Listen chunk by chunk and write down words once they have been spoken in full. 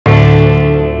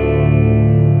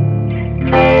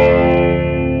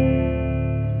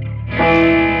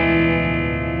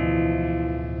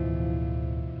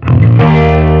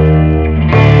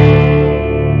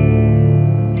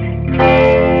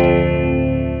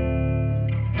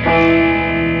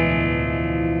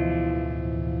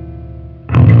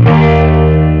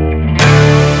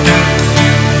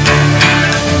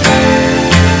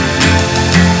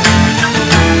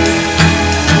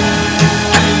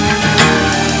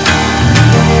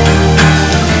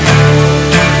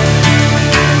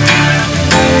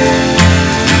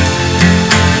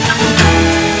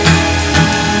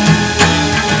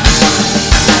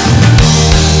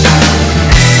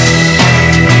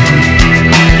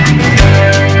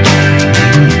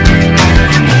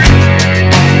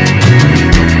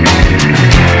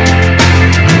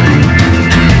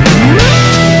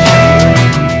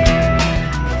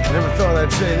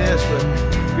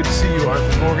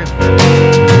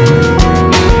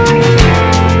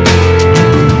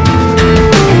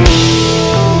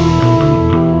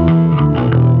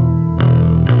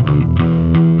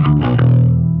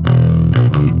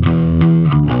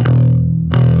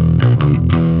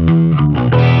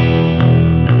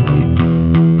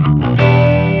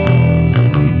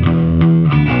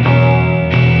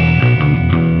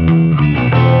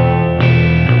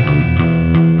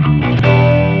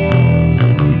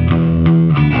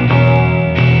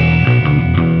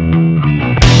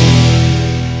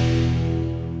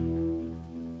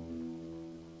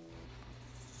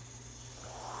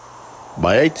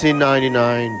By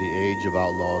 1899, the age of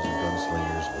outlaws and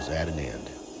gunslingers was at an end.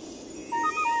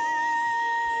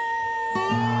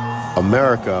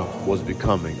 America was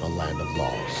becoming a land of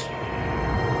laws.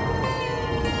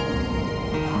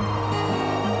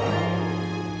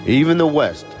 Even the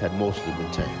West had mostly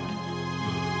been tamed.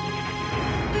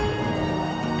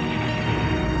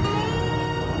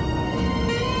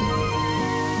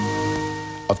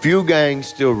 A few gangs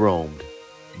still roamed,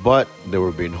 but they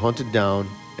were being hunted down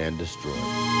and destroyed.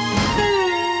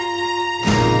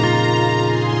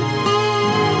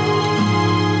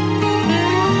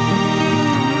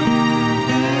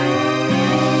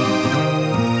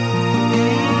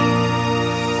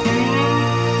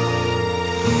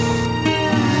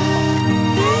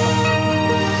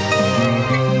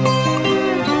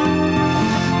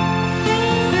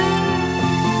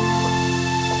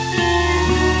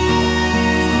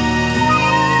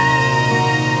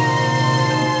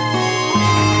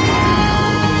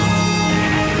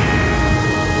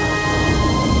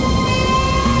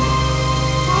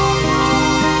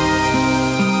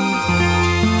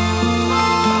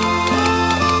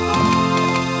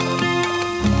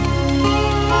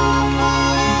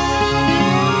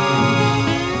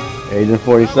 Agent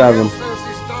 47. Says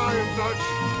he's dying,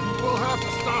 Dutch. We'll have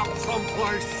to stop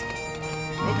someplace.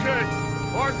 Okay,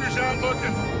 Arthur's out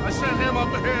looking. I sent him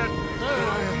up ahead.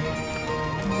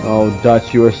 Oh,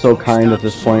 Dutch, you are so kind at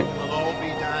this point. We'll all be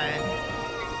dying.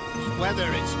 It's weather,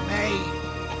 it's May.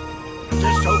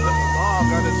 Just hoping the law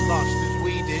got as lost as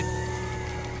we did.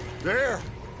 There.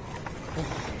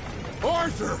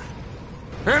 Arthur!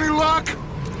 Any luck?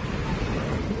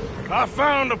 I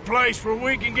found a place where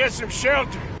we can get some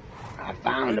shelter. I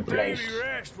found a place. Maybe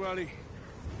rest while he,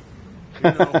 you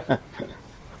know.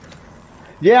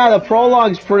 Yeah, the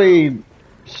prologue's pretty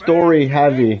story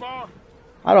heavy.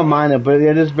 I don't mind it, but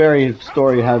it is very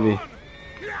story heavy.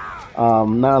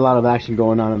 Not a lot of action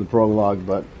going on in the prologue,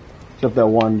 but except that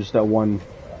one, just that one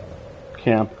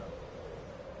camp.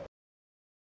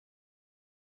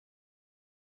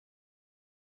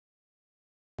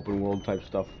 Open world type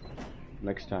stuff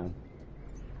next time.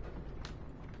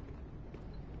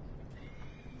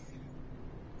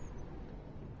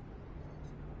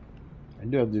 I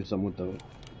do have to do something with the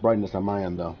brightness on my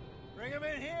end, though. Bring him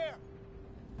in here.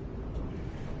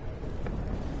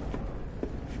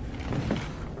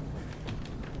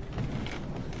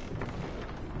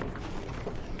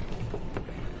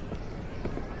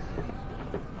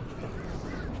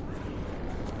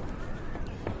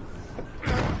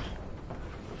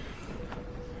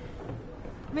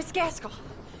 Miss Gaskell,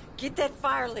 get that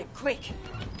fire lit, quick.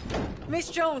 Miss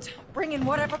Jones, bring in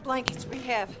whatever blankets we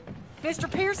have.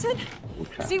 Mr. Pearson,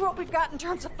 see what we've got in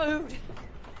terms of food.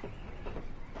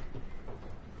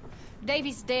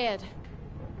 Davy's dead.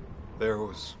 There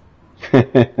was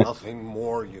nothing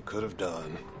more you could have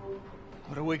done.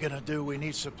 What are we gonna do? We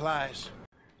need supplies.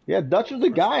 Yeah, Dutch was the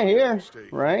guy here,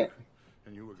 right?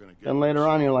 And you were gonna get And later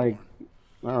on, you're like,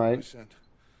 all I right, sent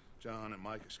John and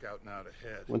Mike scouting out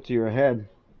ahead. went to your head.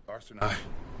 Arthur and I,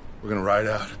 we're gonna ride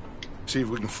out, see if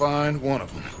we can find one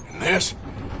of them. And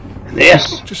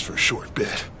this, just for a short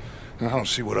bit. And I don't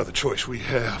see what other choice we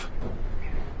have.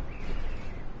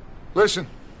 Listen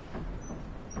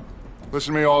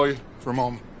to me, all of you, for a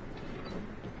moment.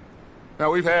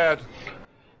 Now we've had,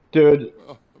 Dude,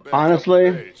 a bad couple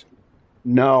honestly, days.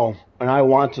 no. And I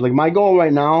want to. Like, my goal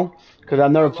right now, because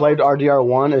I've never played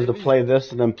RDR1, is to play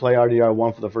this and then play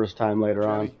RDR1 for the first time later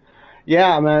on.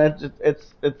 Yeah, man,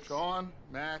 it's Sean,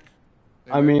 Mac,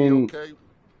 they I may be mean- okay.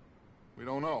 We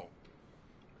don't know.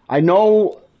 I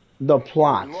know the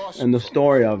plot and the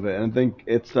story of it, and I think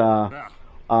it's Now,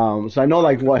 so I know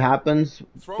like what happens,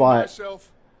 throw but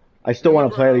myself. I still want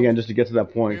to play it again just to get to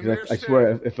that point. Cause I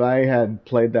swear, if I had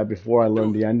played that before I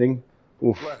learned the ending,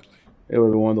 oof, Gladly. it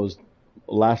would be one of those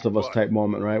Last of Us But type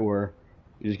moment, right, where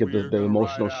you just get we're the gonna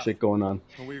emotional ride out. shit going on.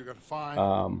 And we're gonna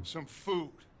find some food.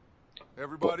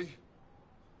 Everybody,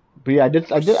 But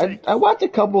yeah, I watched a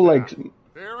couple like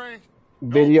there ain't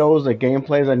videos, like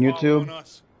gameplays on YouTube, following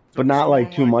us. but not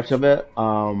like too much of it.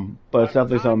 But it's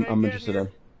definitely something I'm interested in.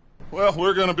 Well,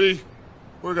 we're gonna be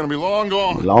long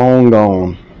gone. Long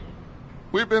gone.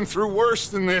 We've been through worse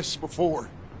than this before.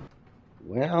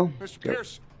 Well, Mr.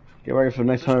 Pierce, get ready for the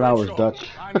next 100 hours, Dutch.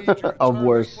 I need you to Of turn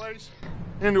worse. this place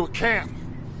into a camp.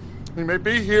 We may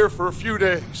be here for a few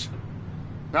days.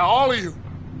 Now, all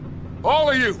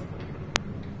of you,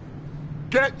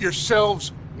 get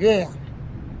yourselves warm.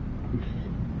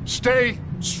 Stay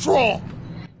strong.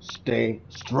 Stay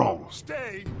strong.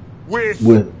 Stay with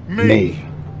Me.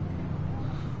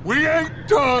 We ain't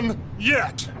done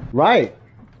yet. Right.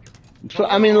 So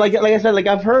I mean, like I said, like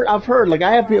I've heard, like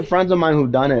I have friends of mine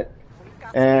who've done it,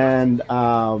 and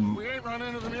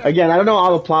again, I don't know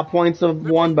all the plot points of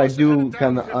one, but I do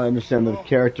kind of understand the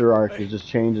character arc. It just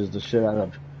changes the shit out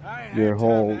of your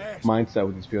whole mindset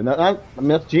with these people. I mean,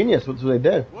 that's genius. That's what they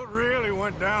did. What really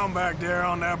went down back there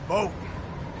on that boat?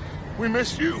 We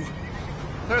missed you.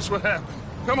 That's what happened.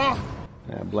 Come on.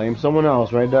 Yeah, blame someone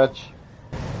else, right, Dutch?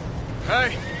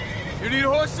 Hey, you need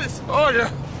horses? Oh, yeah.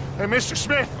 Hey, Mr.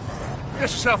 Smith, get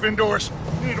yourself indoors.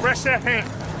 You need to rest that hand.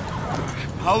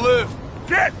 I'll live.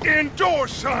 Get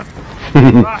indoors, son.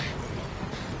 Right.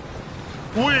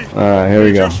 All right, here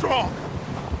we go. Strong.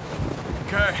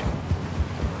 Okay.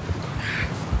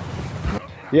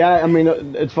 Yeah, I mean,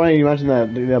 it's funny you mentioned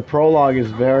that. The prologue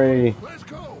is very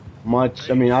much,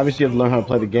 I mean, obviously you have to learn how to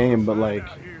play the game, but like...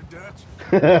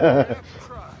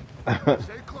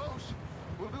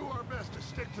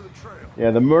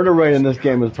 Yeah, the murder rate in this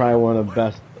game is probably one of the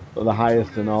best, or the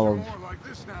highest in all of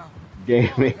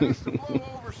gaming.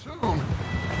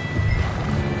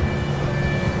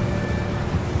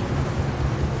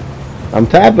 I'm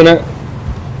tapping it.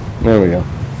 There we go.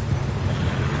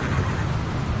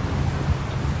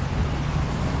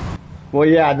 Well,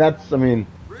 yeah, that's, I mean,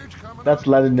 that's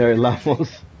legendary levels.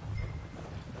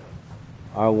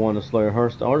 I want to slow your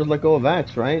horse, or just let go of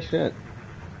X, right? Shit.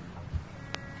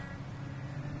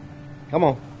 Come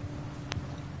on.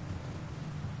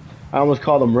 I almost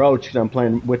called him Roach because I'm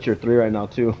playing Witcher 3 right now,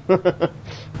 too. Can't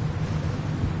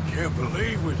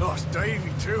believe we lost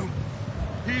Davy, too.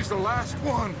 He's the last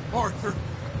one, Arthur.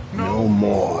 No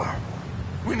more.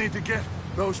 We need to get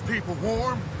those people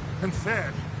warm and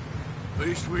fed. At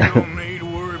least we don't need to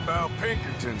worry about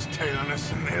Pinkertons tailing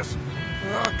us in this.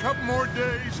 A couple more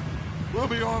days, we'll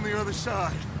be on the other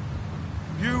side.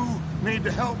 You need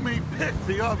to help me pick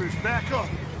the others back up.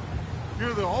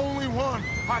 You're the only one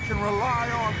I can rely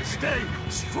on to stay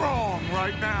strong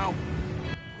right now.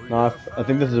 No, I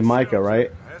think this is Micah,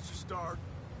 right? That's a start.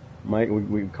 Mike,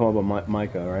 we come up with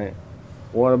Micah, right?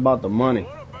 What about the money?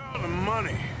 What about the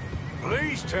money?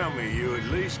 Please tell me you at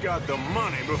least got the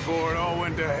money before it all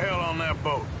went to hell on that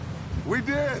boat. We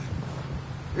did.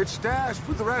 It's stashed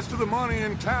with the rest of the money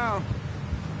in town.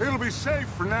 It'll be safe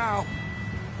for now.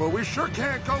 But we sure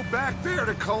can't go back there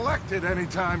to collect it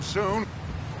anytime soon.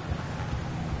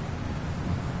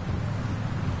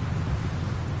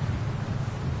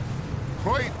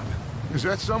 Wait, is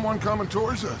that someone coming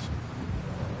towards us?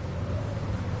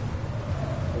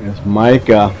 It's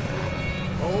Micah.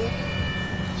 Oh.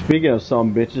 Speaking of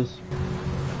some bitches.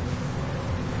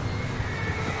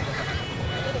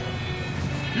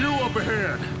 You up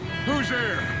ahead. Who's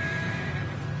there?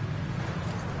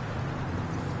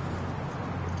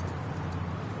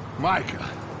 Micah.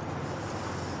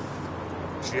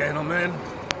 Gentlemen,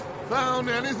 Found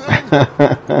anything?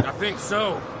 I think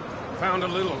so. Found a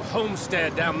little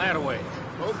homestead down that way.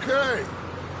 Okay.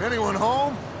 Anyone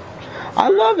home? I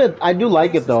love it. I do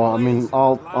like it though. I mean,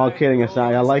 all kidding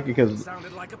aside, I like it because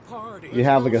you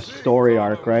have like a story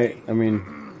arc, right? I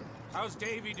mean, how's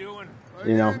Davy doing?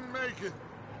 You know. Didn't make it.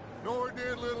 Nor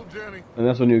did little Jenny. And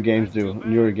that's what new games do.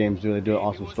 Newer games do. They do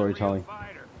awesome storytelling.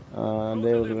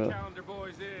 The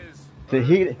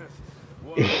heat.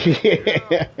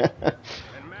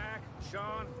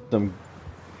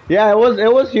 Yeah, it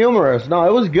was humorous. No,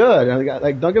 it was good.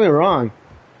 Like, don't get me wrong.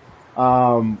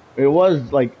 It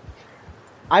was like,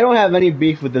 I don't have any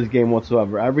beef with this game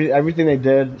whatsoever. Everything they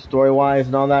did, story wise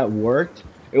and all that, worked.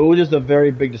 It was just a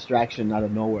very big distraction out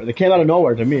of nowhere. They came out of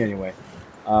nowhere to me anyway.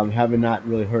 Having not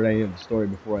really heard any of the story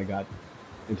before I got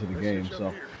into the game.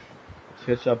 So let's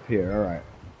hitch up here. All right.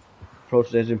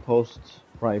 Approach the engine posts.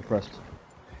 Probably pressed.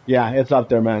 Yeah, it's up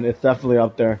there, man. It's definitely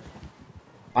up there.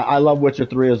 I love Witcher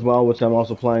 3 as well, which I'm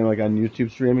also playing like on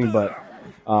YouTube streaming. But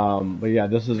yeah,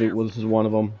 this is one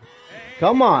of them.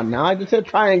 Come on, now I just hit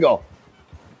triangle.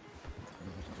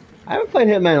 I haven't played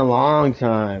Hitman in a long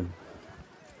time.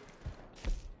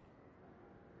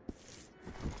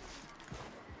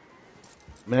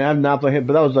 Man, I've not played Hitman,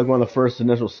 but that was like one of the first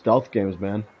initial stealth games,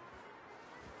 man.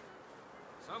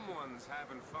 Someone's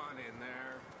having fun in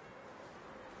there.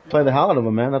 Play the hell out of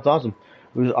him, man. That's awesome.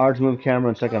 We just R to move camera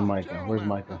and check on Micah. Where's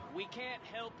Micah? We can't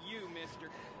help you, mister.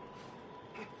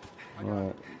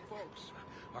 Alright.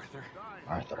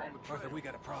 Arthur, we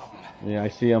got a problem. Yeah, I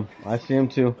see him. I see him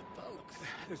too.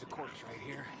 There's a corpse right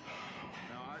here.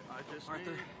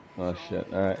 Arthur. Oh shit.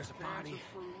 Alright. There's a body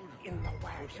in the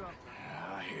wagon.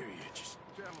 I hear you. Just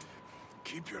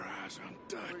keep your eyes on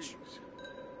Dutch.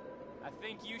 I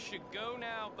think you should go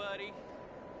now, buddy.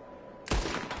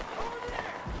 Over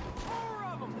there! 4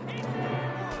 of them! Each one!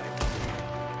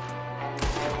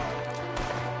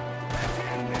 That's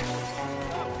it,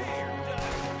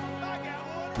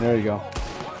 There you go.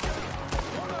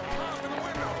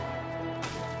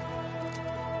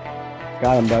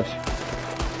 Got him, Dutch.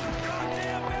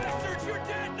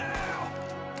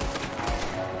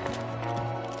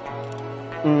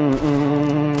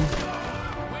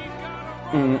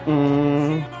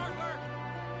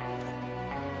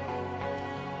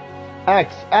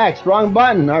 X, wrong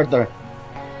button, Arthur.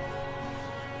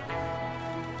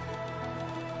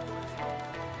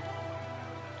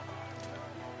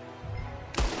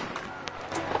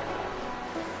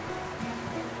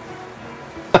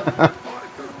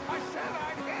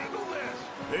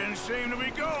 Didn't seem to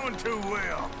be going too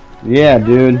well. Yeah,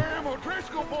 dude. Damn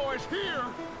O'Driscoll boys here.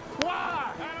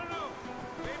 Why? I don't know.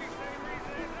 Maybe same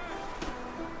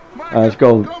reason. Let's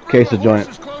go case the joint.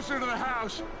 Closer to the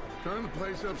house. Turn the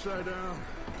place upside down.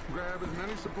 Grab as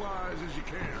many supplies as you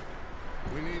can.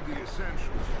 We need the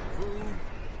essentials: food,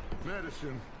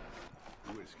 medicine,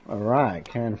 whiskey. All right,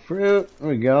 canned fruit. There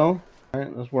we go. All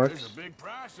right, this works.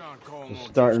 Just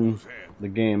starting the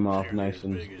game off nice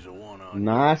and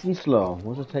slow.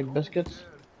 What's it take? Biscuits.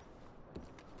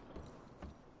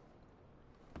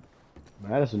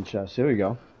 Medicine chest. Here we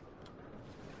go.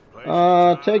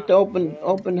 Take the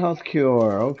open health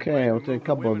cure. Okay, we'll take a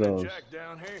couple of those.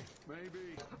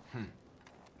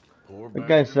 The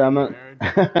guy said I'm not.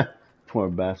 Poor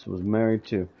bastard was married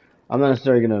too. I'm not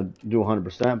necessarily gonna do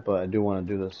 100%, but I do want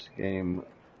to do this game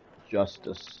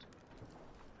justice.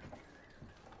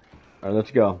 All right,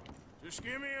 let's go. Just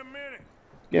give me a minute.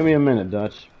 Give me a minute,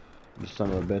 Dutch. You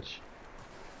son of a bitch.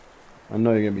 I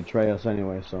know you're gonna betray us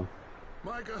anyway, so.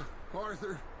 Micah,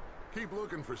 Arthur, keep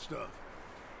looking for stuff.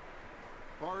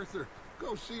 Arthur,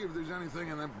 go see if there's anything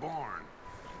in that barn.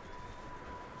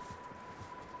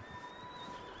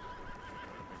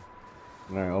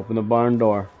 Alright, open the barn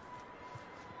door.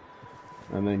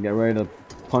 And then get ready to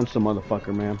punch the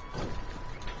motherfucker, man.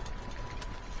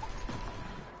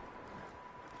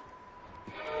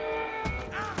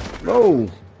 Whoa!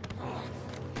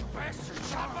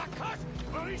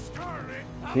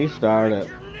 He started.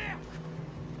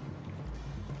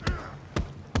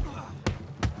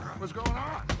 What's going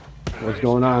on? What's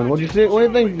going on? What do you see? What do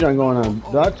you think is going on,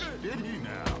 Dutch?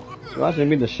 You actually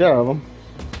beat the shit out of him.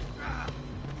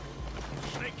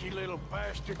 Sneaky little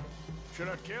bastard. Should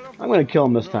I kill him? I'm gonna kill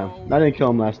him this time. I didn't kill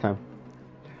him last time.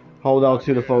 Hold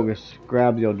L2 to focus.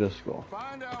 Grab the O'Driscoll.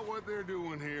 Find out what they're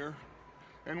doing here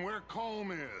and where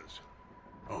Colm is.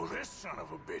 Oh, this son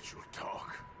of a bitch will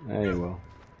talk. There you go.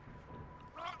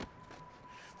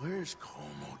 Where's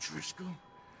Colm O'Driscoll?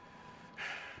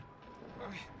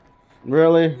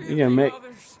 Really? You gonna make? At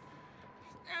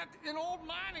an old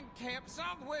mining camp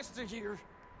southwest of here,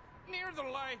 near the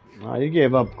lake. Oh, you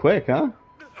gave up quick, huh?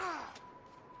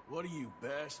 What are you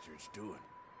bastards doing?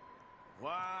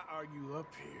 Why are you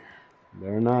up here?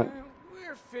 They're not.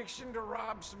 We're fixing to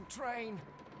rob some train.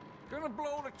 Gonna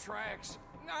blow the tracks.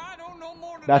 I don't know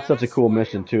more than That's that, such a cool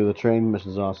mission too. The train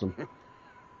mission's awesome.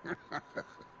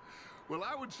 Well,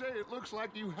 I would say it looks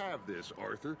like you have this,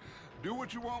 Arthur. Do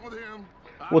what you want with him.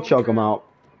 We'll choke him out.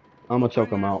 I'm gonna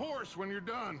choke him out. Horse when you're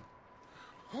done.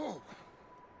 Oh.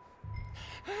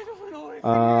 I don't know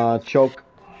if Choke.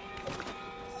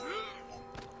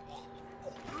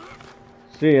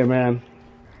 See ya, man.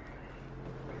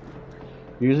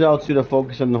 Use L2 to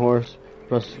focus on the horse.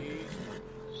 Press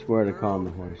square to calm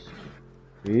the horse.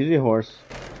 Easy, horse.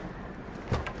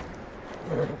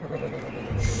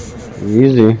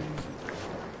 Easy.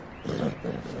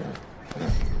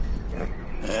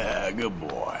 Yeah, good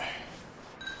boy.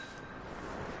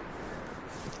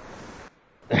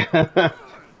 That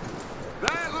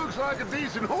looks like a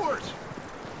decent horse.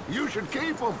 You should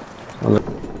keep him.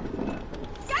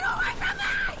 Get away from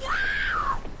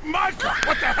me! Michael,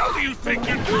 what the hell do you think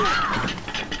you're doing?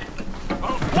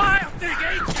 a wild thing,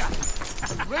 ain't ya?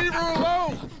 Leave her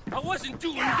alone. I wasn't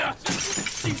doing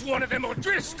nothing. She's one of them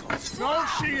O'Driscolls. No,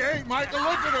 she ain't, Michael.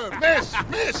 Look at her.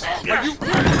 Miss. Are you...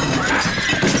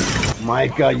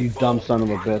 Micah, you dumb son of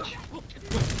a bitch.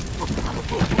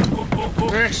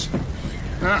 Miss.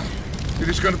 Now, it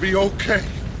is going to be okay.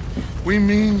 We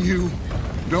mean you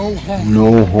no harm.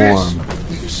 No harm.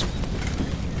 Miss.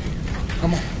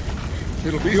 Come on.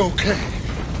 It'll be okay.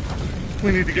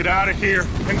 We need to get out of here,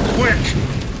 and quick.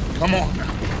 Come on now.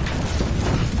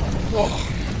 Oh.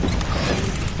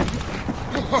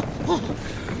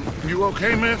 You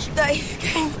okay, miss? They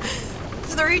came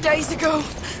 3 days ago.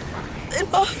 And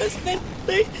my husband,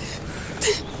 they...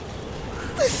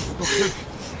 Okay.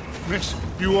 Miss,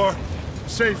 you are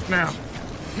safe now.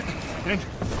 And you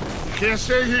can't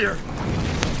stay here.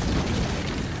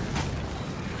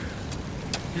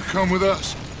 You come with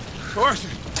us. Arthur.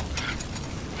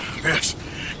 Miss,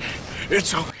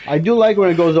 It's okay. I do like when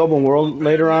it goes open world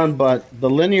later on, but the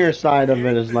linear side of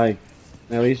it is like,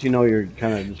 at least you know you're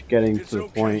kind of just getting to the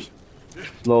point,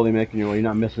 slowly making your way. You're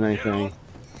not missing anything.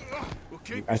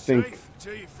 I think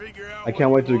I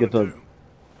can't wait till we get to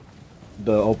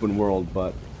the open world,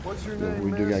 but What's your you know, name,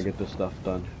 we do miss? gotta get this stuff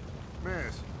done.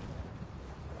 Miss.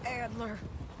 Adler.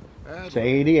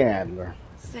 Sadie Adler.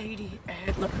 Sadie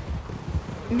Adler.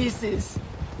 Mrs.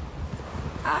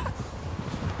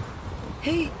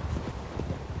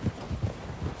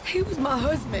 He was my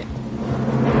husband.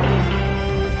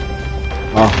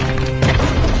 Oh,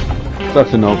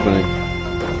 such an opening.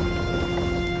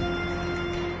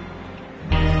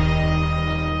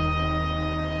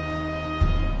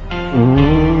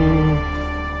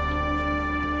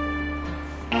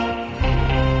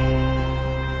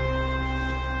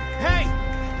 Hey!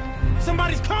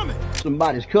 Somebody's coming!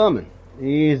 Somebody's coming.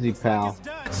 Easy, pal.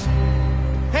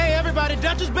 Hey, everybody,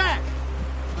 Dutch is back!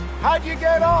 How'd you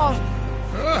get on?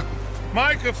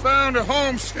 Micah found a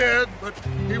homestead, but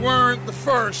he weren't the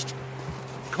first.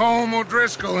 Colm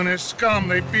O'Driscoll and his scum,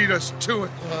 they beat us to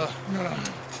it.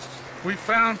 We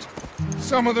found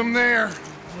some of them there,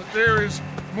 but there is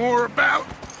more about,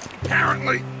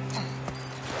 apparently.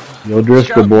 The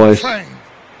O'Driscoll boys. Train.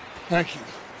 Thank you.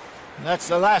 That's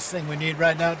the last thing we need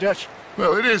right now, Dutch.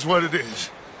 Well, it is what it is.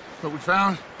 But we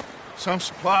found some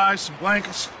supplies, some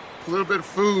blankets, a little bit of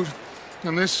food,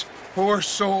 and this poor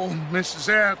soul, Mrs.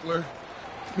 Adler,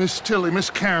 Miss Tilly, Miss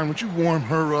Karen, would you warm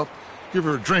her up? Give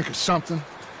her a drink or something?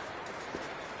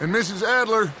 And Mrs.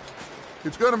 Adler,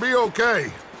 it's gonna be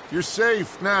okay. You're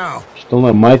safe now. Just don't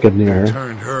let Micah near her.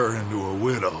 Turned her into a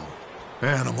widow.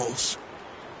 Animals.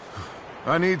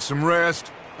 I need some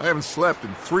rest. I haven't slept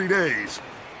in 3 days.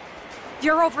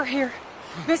 You're over here.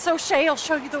 Miss O'Shea will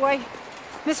show you the way.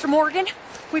 Mr. Morgan,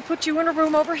 we put you in a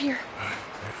room over here.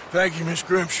 Thank you, Miss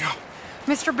Grimshaw.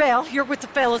 Mr. Bell, you're with the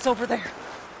fellas over there.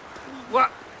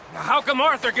 What? Now, how come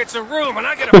Arthur gets a room and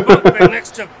I get a bunk bed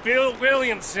next to Bill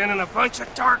Williamson and a bunch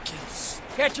of darkies?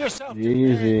 Get yourself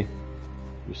Easy.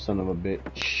 You son of a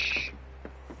bitch.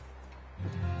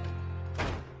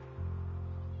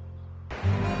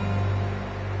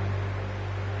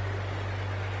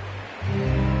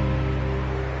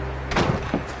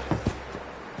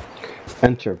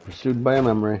 Enter, pursued by a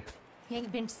memory. He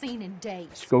ain't been seen in days.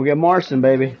 Let's go get Marson,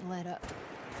 baby. Let up.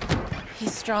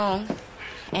 He's strong,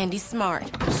 and he's smart.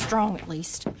 Strong, at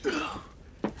least.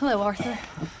 Hello, Arthur.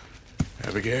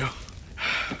 Abigail?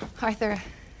 Arthur,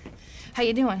 how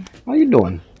you doing? How you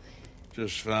doing?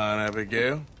 Just fine,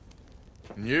 Abigail.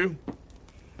 And you?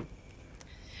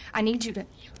 I need you to...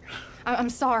 I'm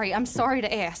sorry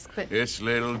to ask, but... It's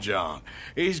little John.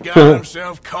 He's got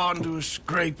himself caught into a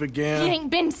scrape again. He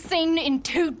ain't been seen in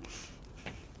two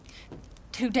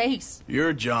days.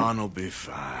 Your John will be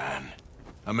fine.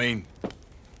 I mean,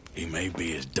 he may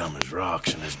be as dumb as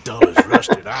rocks and as dull as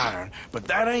rusted iron, but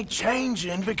that ain't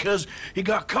changing because he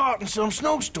got caught in some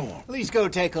snowstorm. Please go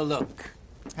take a look.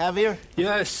 Javier?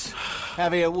 Yes.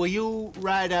 Javier, will you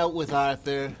ride out with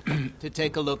Arthur to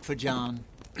take a look for John?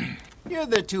 You're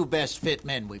the two best fit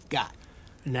men we've got.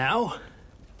 Now?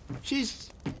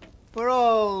 We're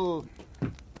all...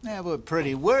 Yeah, we're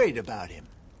pretty worried about him.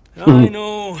 I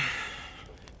know.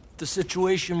 If the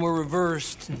situation were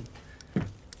reversed, and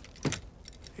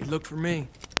he'd look for me.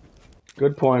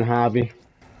 Good point, Javi.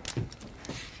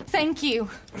 Thank you.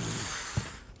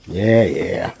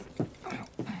 Yeah.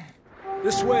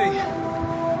 This way.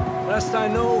 Last I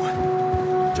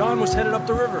know, John was headed up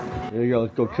the river. There you go,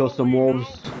 let's go kill some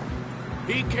wolves.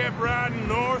 He kept riding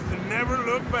north and never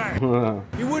looked back.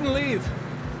 He wouldn't leave.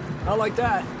 Not like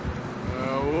that.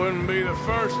 Wouldn't be the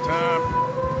first time.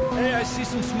 Hey, I see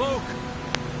some smoke.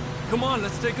 Come on,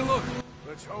 let's take a look.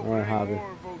 Let's hope All right, it ain't Javi.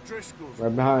 more of O'Driscoll's.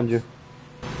 Right behind you.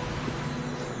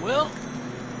 Well,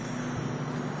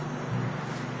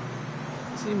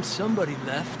 seems somebody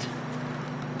left.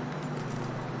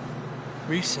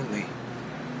 Recently.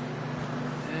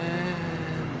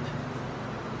 And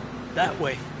that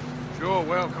way. Sure,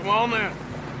 well, come on then.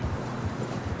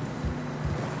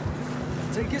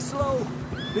 Take it slow.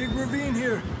 Big ravine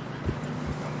here.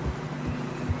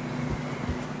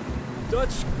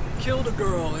 Dutch killed a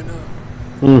girl in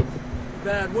a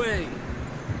bad way.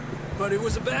 But it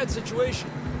was a bad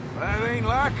situation. That ain't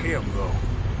like him, though.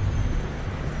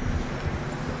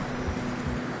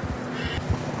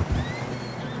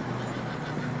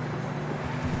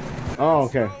 Oh,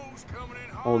 okay.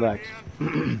 Hold X.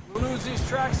 We'll lose these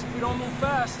tracks if we don't move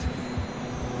fast.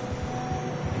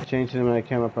 Change cinematic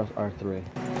camera, press R3.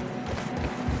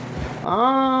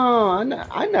 Oh,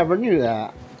 I never knew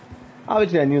that.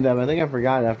 Obviously I knew that, but I think I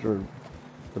forgot after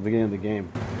the beginning of the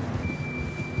game.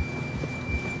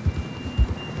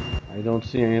 I don't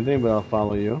see anything, but I'll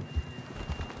follow you.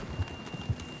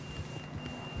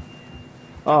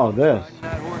 Oh, this.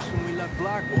 That horse when we left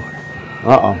Blackwater.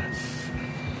 Uh-oh.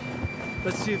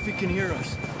 Let's see if he can hear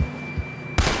us.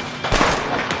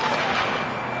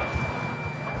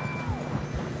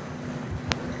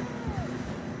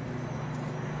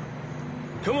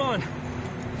 Come on,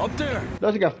 up there.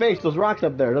 Doesn't got face those rocks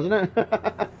up there, doesn't it?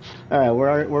 All right, where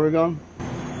are we going?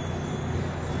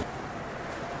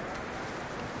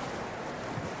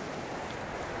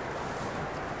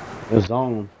 The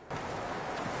zone.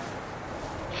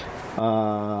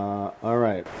 All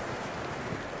right,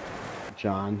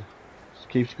 John. Just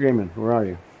keep screaming. Where are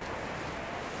you?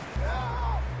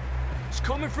 It's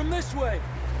coming from this way.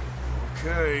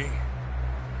 Okay.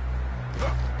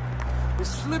 It's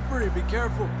slippery. Be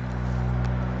careful.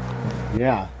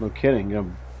 Yeah, no kidding. You're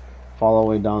gonna fall all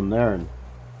the way down there, and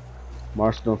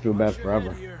Marston don't feel bad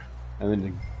forever. And then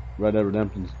the Red Dead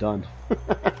Redemption's done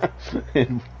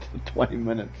in 20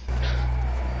 minutes.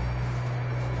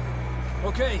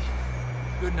 Okay,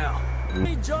 good now.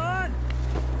 Hey, John.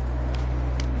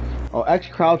 Oh, X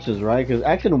crouches, right? Because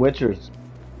X and Witcher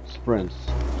sprints.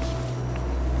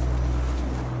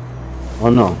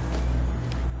 Oh no.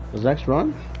 Does X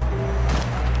run?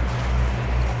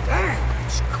 Damn,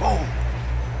 it's cold.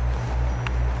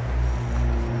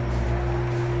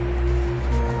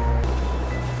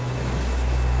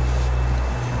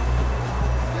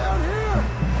 Down here.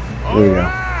 There you go.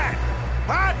 Right.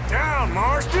 Hot down,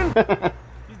 Marston.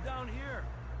 He's down here.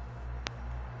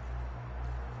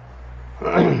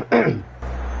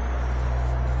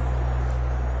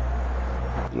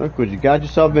 Look what you got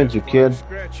yourself into, kid.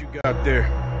 Scratch you got there.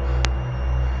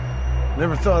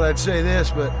 Never thought I'd say this,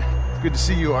 but it's good to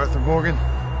see you, Arthur Morgan.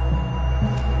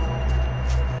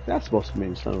 That's supposed to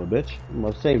mean son of a bitch. I'm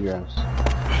gonna save your ass.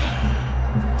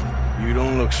 You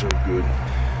don't look so good.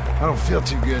 I don't feel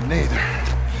too good neither.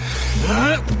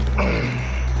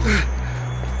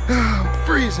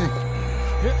 Freezing.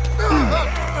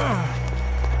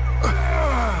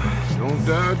 Don't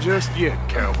die just yet,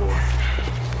 cowboy.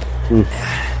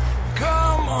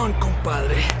 Come on,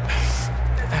 compadre.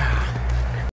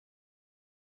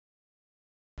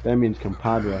 That means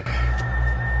compadre.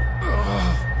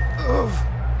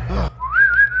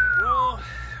 Well,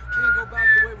 can't go back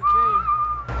the way we came.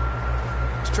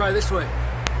 Let's try this way.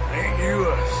 Ain't you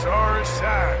a sorry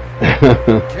sight?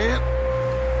 Can't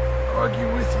argue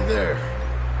with you there.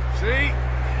 See?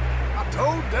 I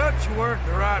told Dutch you weren't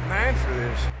the right man for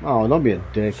this. Oh, don't be a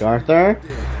dick, Arthur.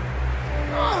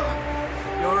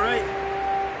 You alright?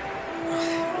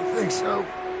 I don't think so.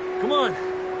 Come on.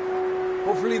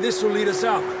 Hopefully this will lead us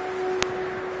out.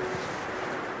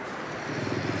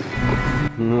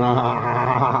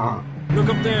 Look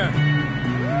up there.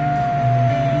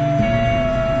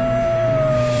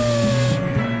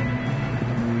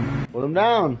 Put him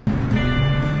down.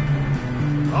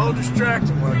 I'll distract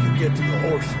him while you get to the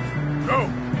horses. Go!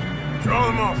 Draw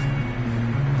them off.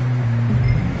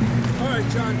 Alright,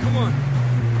 John, come on.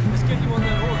 Let's get you on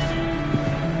that horse.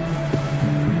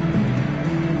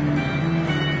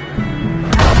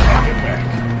 Get back.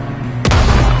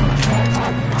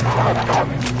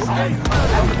 Okay.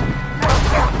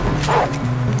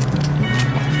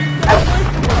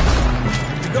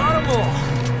 You got them all.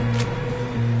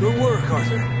 Good work,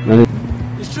 Arthur.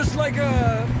 It's just like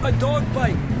a dog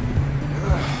bite.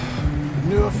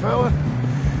 Knew a fella?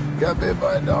 Got bit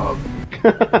by a dog.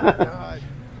 Died.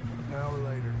 An hour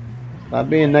later. Stop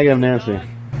being negative, Nancy.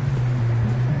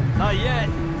 Not yet.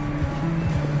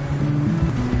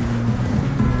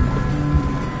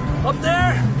 Up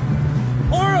there?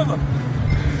 More of them.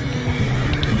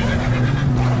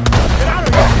 Get out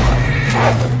of here!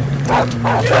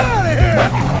 Get out of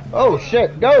here! Oh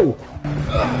shit, go!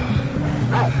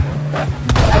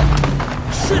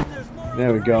 Shit, there's more.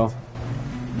 There we go.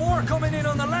 More coming in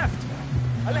on the left.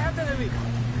 Aléjate.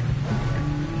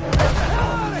 Get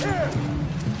out of here!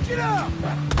 Get out!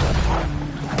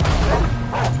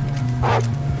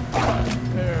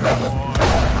 There, boy.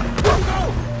 Go!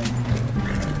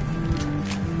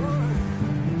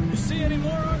 You see any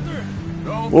more, Arthur?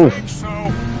 Don't Oof. think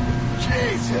so.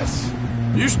 Jesus.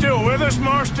 You still with us,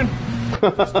 Marston?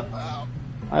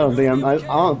 I don't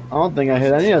think I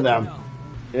hit any of them.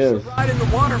 Yes. Ride in the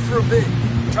water for a bit.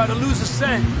 Try to lose a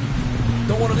scent.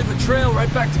 Don't want to leave a trail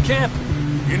right back to camp.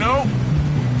 You know,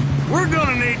 we're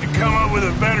gonna need to come up with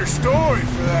a better story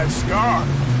for that scar.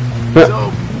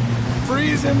 So,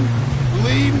 freezing,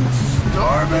 bleeding,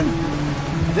 starving,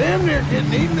 damn near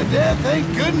getting eaten to death ain't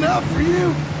good enough for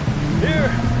you?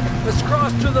 Here, let's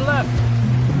cross to the left.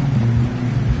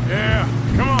 Yeah,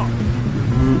 come on.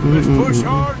 Let's push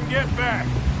hard and get back.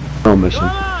 No mission. Come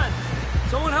on!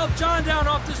 Someone help John down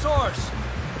off this horse.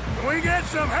 Can we get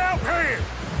some help here?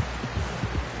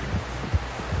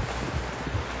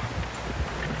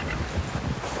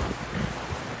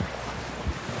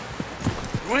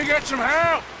 Can we get some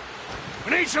help?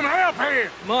 We need some help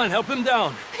here. Come on, help him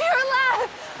down. You're alive!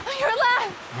 You're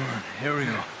alive! All right, here we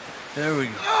go. There we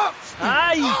go.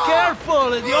 Ay,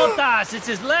 careful, idiotas! It's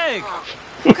his leg.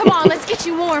 Come on, let's get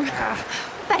you warm.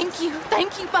 Thank you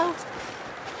both.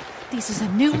 This is a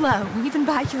new low, even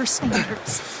by your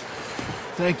standards.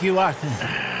 Thank you, Arthur.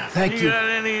 Thank you. You got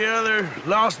any other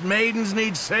lost maidens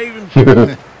need saving?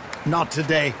 Not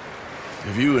today.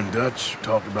 Have you and Dutch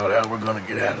talked about how we're gonna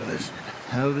get out of this?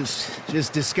 I was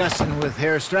just discussing with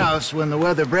Herr Strauss when the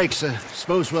weather breaks.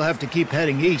 Suppose we'll have to keep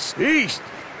heading east. East?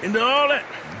 Into all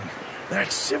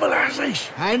that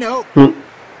civilization? I know.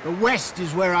 The west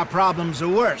is where our problems are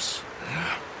worse.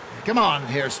 Come on,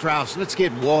 Herr Strauss, let's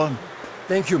get warm.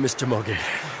 Thank you, Mr. Morgan.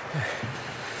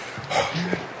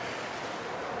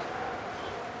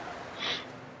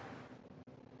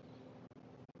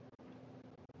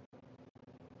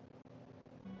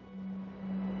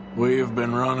 We have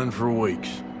been running for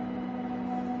weeks.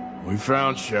 We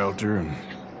found shelter and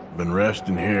been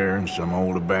resting here in some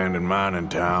old abandoned mining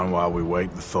town while we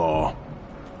wait the thaw.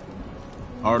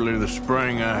 Hardly the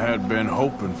spring I had been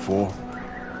hoping for.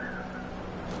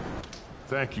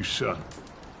 Thank you, son,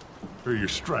 for your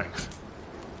strength.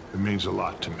 It means a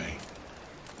lot to me.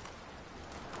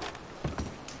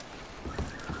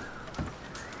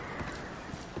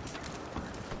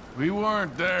 We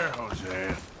weren't there,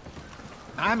 Hosea.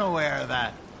 I'm aware of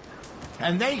that.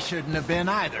 And they shouldn't have been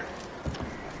either.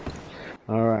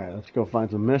 Alright, let's go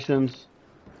find some missions.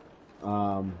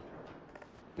 I'm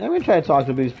gonna try to talk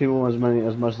to these people as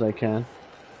much as I can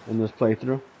in this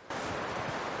playthrough.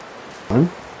 Come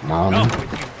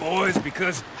with you boys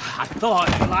because I thought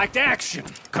you liked action.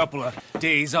 Couple of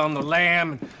days on the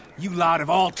lam, and you lot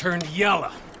have all turned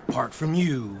yellow. Apart from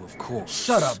you, of course.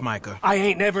 Shut up, Micah. I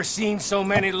ain't never seen so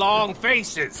many long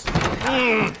faces.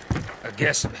 I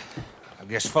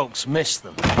guess folks miss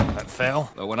them. That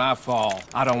fell. But when I fall,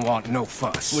 I don't want no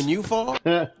fuss. When you fall,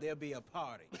 There'll be a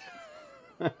party.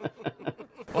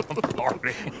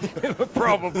 Party.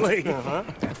 Probably.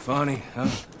 That funny, huh?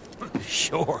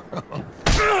 Sure.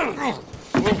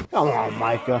 Come on,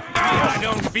 Micah. I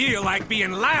don't feel like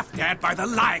being laughed at by the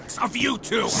likes of you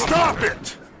two. Stop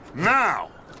it! Now!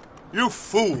 You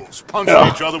fools punching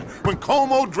each other when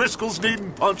Como Driscoll's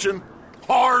needing punching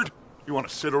hard. You want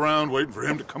to sit around waiting for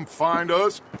him to come find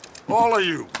us? All of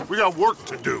you, we got work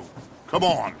to do. Come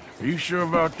on. Are you sure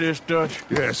about this, Dutch?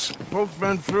 Yes. Folks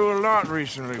been through a lot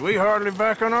recently. We hardly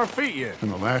back on our feet yet.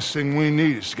 And the last thing we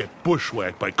need is to get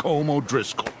bushwhacked by Como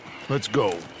Driscoll. Let's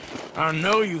go. I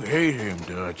know you hate him,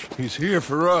 Dutch. He's here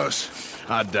for us.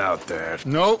 I doubt that.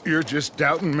 No, you're just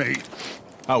doubting me.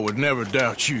 I would never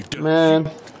doubt you, Dutch. Man.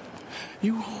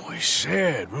 You always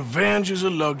said revenge is a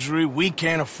luxury we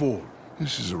can't afford.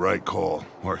 This is the right call,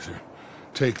 Arthur.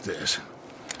 Take this.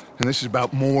 And this is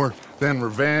about more than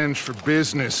revenge for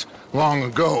business long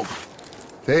ago.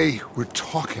 They were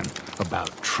talking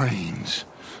about trains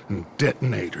and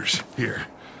detonators here.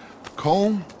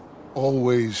 Colm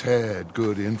always had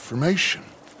good information.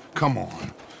 Come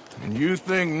on. And you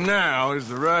think now is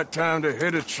the right time to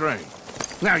hit a train?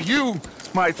 Now you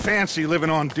might fancy living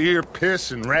on deer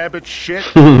piss and rabbit shit.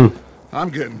 I'm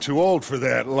getting too old for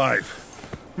that life.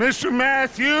 Mr.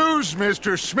 Matthews,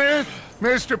 Mr. Smith,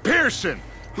 Mr. Pearson,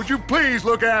 would you please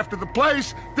look after the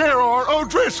place? There are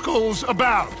O'Driscolls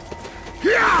about.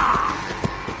 Yeah!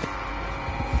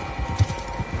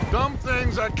 Some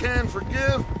things I can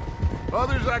forgive,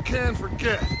 others I can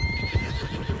forget.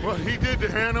 What he did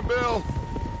to Annabelle,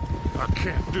 I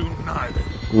can't do neither.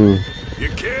 You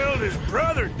killed his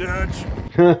brother, Dutch.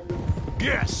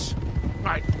 Yes,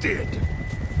 I did.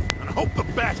 And I hope the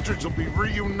bastards will be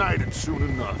reunited soon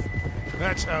enough.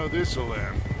 That's how this'll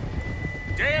end.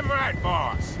 Damn right,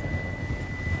 boss.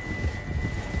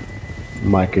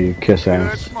 Micah, you kiss See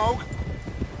that ass. smoke?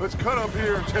 Let's cut up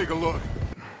here and take a look.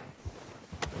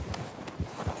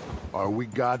 Are we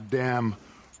goddamn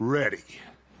ready?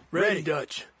 Ready,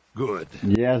 Dutch. Good.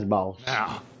 Yes, boss.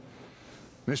 Now,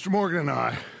 Mr. Morgan and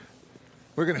I,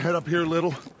 we're gonna head up here a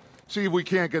little, see if we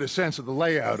can't get a sense of the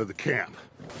layout of the camp.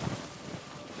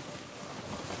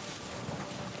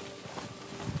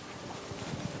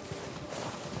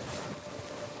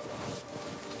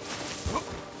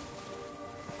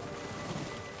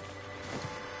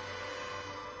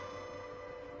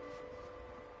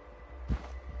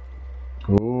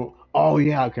 Ooh. Oh,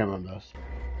 yeah, I can remember this.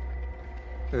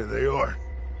 There they are.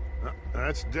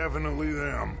 That's definitely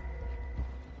them.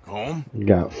 Home? You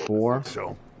got 4.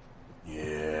 So,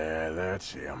 yeah,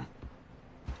 that's him.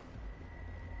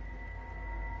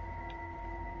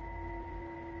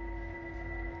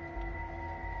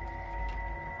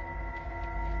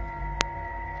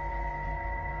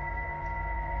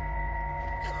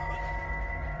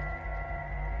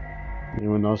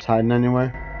 Anyone else hiding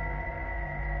anywhere?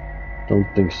 Don't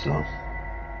think so.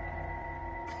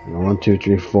 1, 2,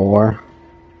 3, 4.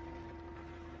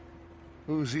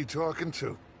 Who's he talking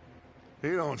to? He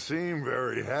don't seem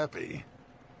very happy.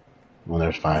 Well,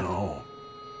 there's 5. No.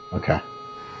 Okay.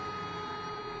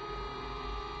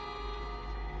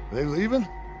 They leaving?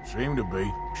 Seem to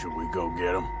be. Should we go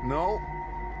get him? No.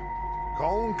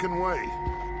 Colin can wait.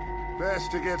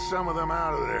 Best to get some of them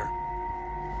out of there.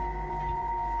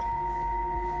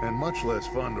 And much less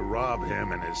fun to rob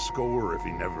him and his score if he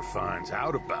never finds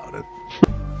out about it.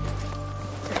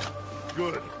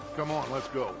 Good. Come on, let's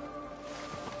go.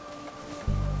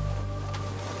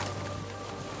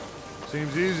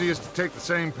 Seems easiest to take the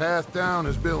same path down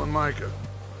as Bill and Micah.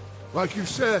 Like you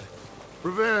said,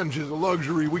 revenge is a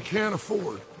luxury we can't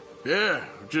afford. Yeah,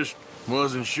 just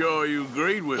wasn't sure you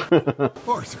agreed with.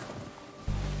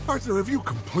 Arthur, have you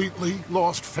completely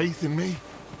lost faith in me?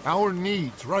 Our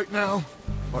needs right now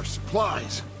are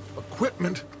supplies,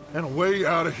 equipment, and a way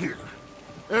out of here.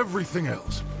 Everything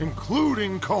else,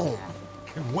 including Colm,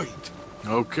 can wait.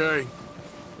 Okay.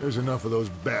 There's enough of those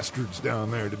bastards down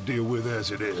there to deal with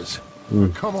as it is.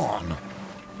 Come on.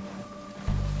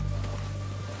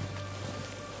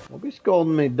 Don't be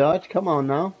scolding me, Dutch. Come on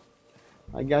now.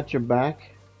 I got your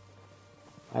back.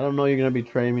 I don't know you're going to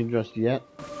betray me just yet.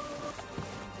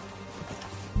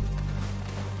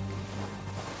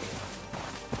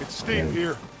 It's steep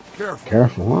here. Careful.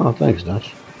 Careful. Oh, thanks,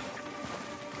 Dutch.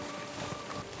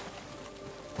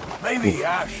 Maybe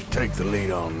I should take the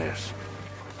lead on this.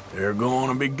 They're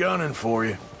going to be gunning for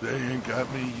you. They ain't got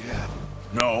me yet.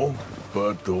 No,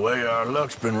 but the way our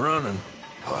luck's been running.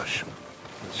 Hush.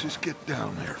 Let's just get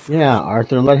down there. Yeah,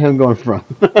 Arthur, let him go in front.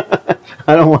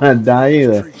 I don't want to die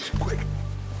either.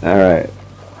 Alright,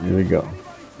 here we go.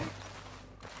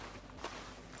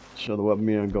 Show the weapon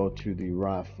and go to the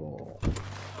rifle.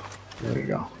 There we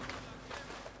go.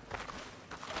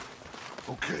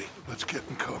 Okay, let's get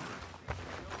in cover.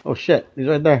 Oh shit, he's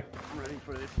right there. Ready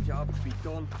for this job to be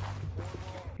done.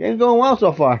 Game's going well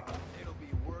so far.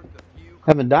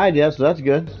 Haven't died yet, so that's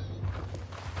good.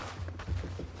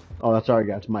 Oh, that's our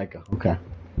guy. It's Micah. Okay.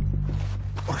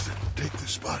 Arthur, take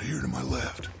this spot here to my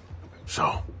left.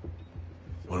 So,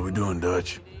 what are we doing,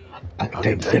 Dutch? I can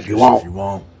take this if you want. If you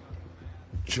want.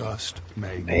 Just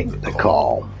make the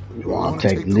call. You want to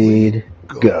take lead?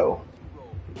 Go.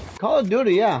 Call of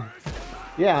Duty, yeah.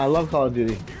 Yeah, I love Call of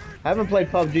Duty. I haven't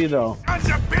played PUBG though.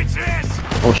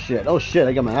 Oh shit, oh shit,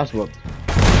 I got my ass whooped.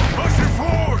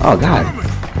 Oh god.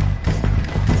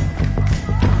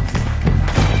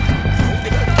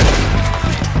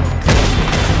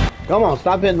 Come on,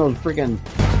 stop hitting those freaking...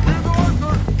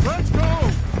 Let's go!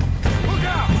 Look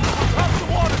out! Up the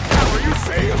water tower, you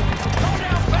see him? Go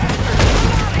down faster!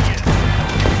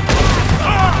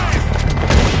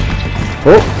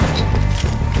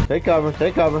 Oh! Take cover,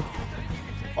 take cover.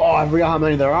 Oh, I forgot how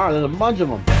many there are. There's a bunch of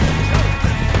them.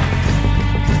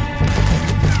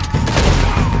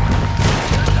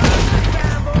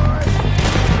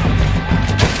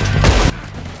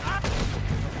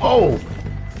 Oh!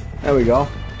 There we go.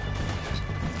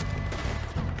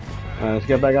 Alright, let's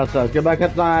get back outside. Let's get back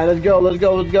outside. Let's go, let's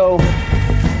go, let's go.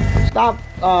 Stop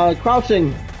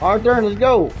crouching. Arthur, let's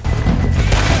go.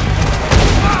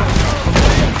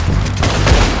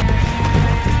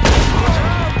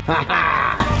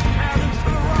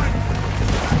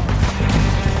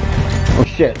 Oh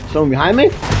shit, someone behind me?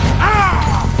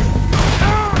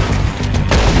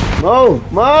 Move!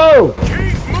 Move!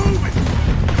 Keep moving!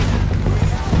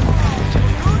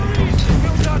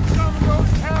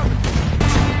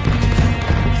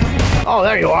 Oh,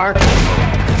 there you are.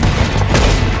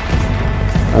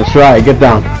 That's right, get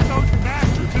down.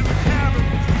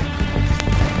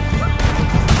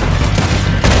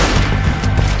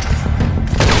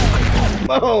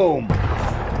 Boom!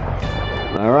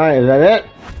 Alright, is that it?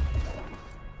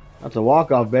 That's a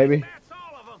walk-off, baby.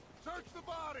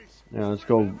 Yeah, let's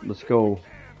go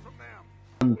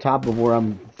on top of where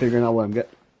I'm figuring out what I'm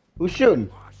getting. Who's shooting?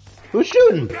 Who's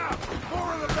shooting?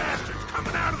 More of the bastards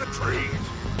coming out of the trees!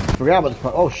 Forgot about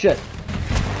the... Oh, shit.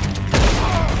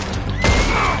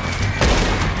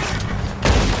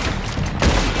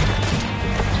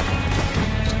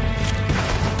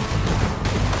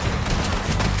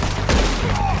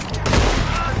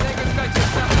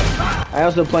 I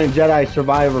also playing Jedi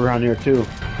Survivor around here too.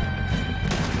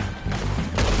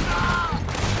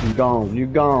 You gone. You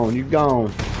gone. You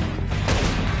gone.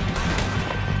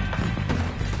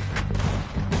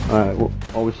 Alright, well,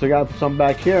 oh, we still got some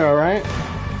back here, alright?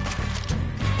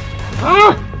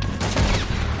 Ah!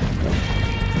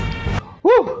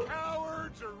 Woo!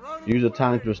 Use the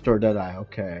time to restore Deadeye.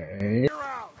 Okay.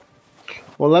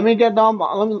 Well, let me get down.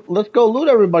 Let's go loot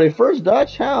everybody first,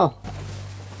 Dutch. Hell.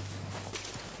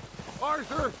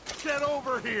 Arthur, get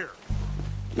over here.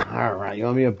 Alright, you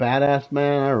want to be a badass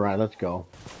man? Alright, let's go.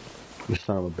 You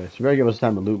son of a bitch. You better give us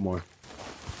time to loot more.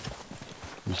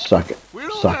 You suck it. We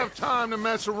don't Suck. have time to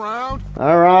mess around.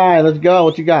 Alright, let's go.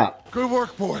 What you got? Good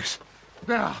work, boys.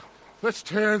 Now, let's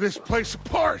tear this place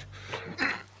apart.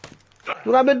 That's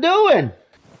what I've been doing.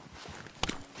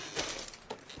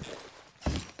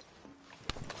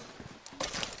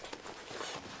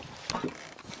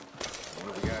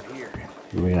 What do we got here?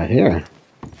 What do we got here?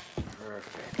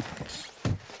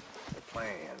 Perfect.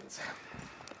 Plans.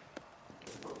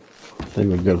 I think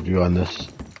we're good view on this.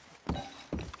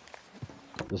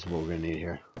 This is what we're gonna need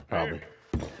here. Probably.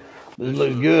 This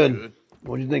looks good.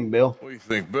 What do you think, Bill? What do you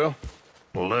think, Bill?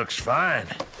 Well, looks fine.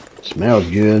 Smells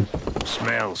good.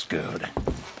 Smells good.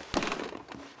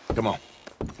 Come on.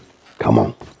 Come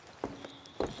on.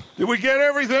 Did we get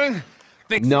everything?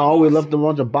 No, we left a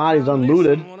bunch of bodies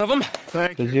unlooted. One of them.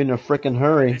 Thank you. Because you're in a freaking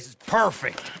hurry. This is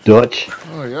perfect. Dutch.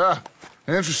 Oh, yeah?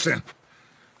 Interesting.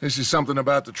 This is something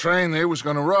about the train they was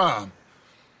gonna rob.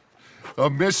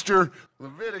 Of Mr.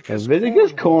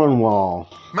 Leviticus Cornwall.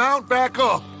 Mount back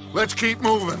up. Let's keep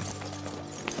moving.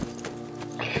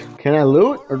 Can I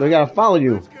loot, or do I gotta follow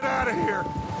you? Get out of here.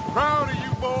 Proud of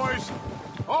you boys.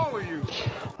 All of you.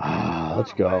 Ah,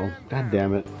 let's go. God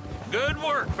damn it. Good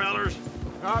work, fellers.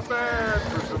 Not bad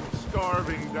for some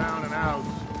starving down and outs.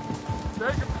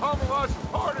 They can pummel us as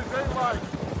hard as they like,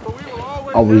 but we will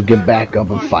Always get back up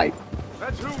and fight.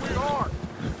 That's who we are.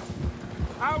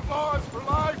 Outlaws for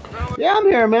life, fellas. Yeah, I'm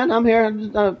here, man. I'm here.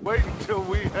 I'm just, Wait until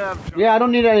we have. yeah, I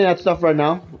don't need any of that stuff right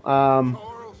now.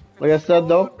 Like I said,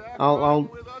 though, I'll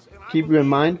keep you in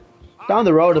mind. Down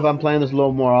the road, if I'm playing this a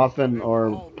little more often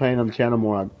or playing on the channel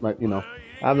more, I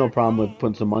have no problem with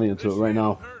putting some money into it. Right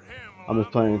now, I'm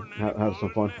just playing, have some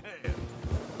fun.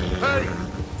 Hey,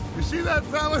 you see that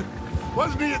fella?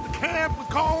 Wasn't he at the camp with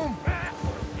Colm?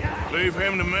 Leave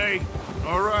him to me.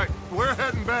 All right, we're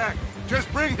heading back.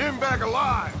 Just bring him back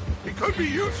alive. He could be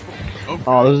useful.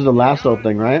 Oh, this is the lasso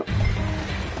thing, right?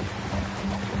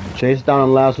 Chase down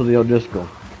and lasso the O'Driscoll.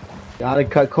 Gotta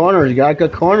cut corners. You gotta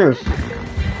cut corners.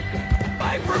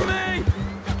 Fight for me!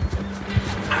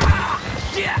 Ah,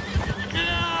 shit!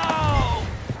 No!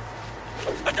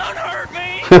 Don't hurt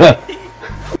me!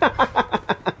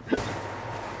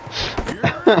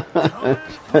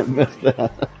 I missed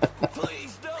that.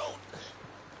 Please don't.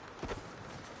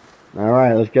 All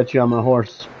right, let's get you on my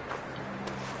horse.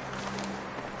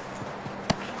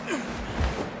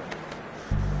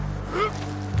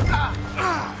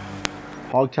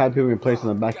 Hog tie people can place on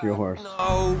the back of your horse.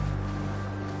 No.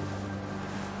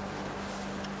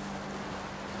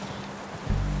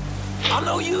 I'm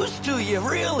no use to you,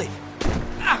 really.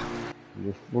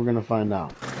 We're gonna find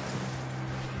out.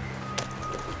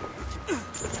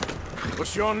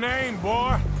 What's your name,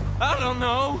 boy? I don't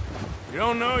know. You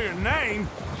don't know your name?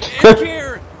 It's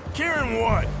Kieran. Kieran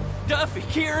what? Duffy.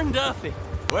 Kieran Duffy.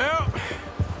 Well,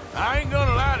 I ain't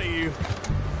gonna lie to you.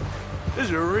 This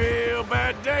is a real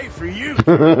bad day for you.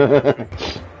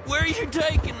 Where are you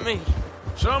taking me?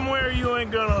 Somewhere you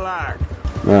ain't gonna like.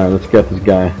 Alright, let's get this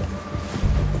guy.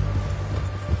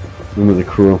 In with the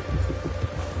crew.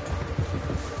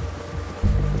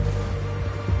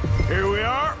 Here we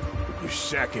are, you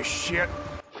sack of shit.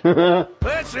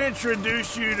 Let's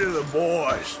introduce you to the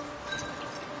boys.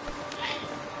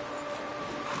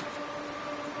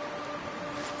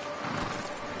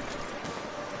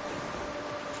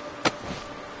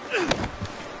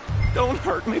 Don't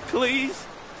hurt me, please.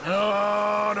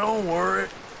 Oh, don't worry.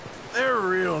 They're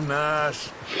real nice.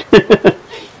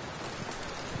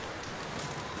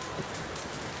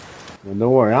 Well,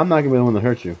 don't worry, I'm not gonna be the one to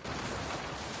hurt you.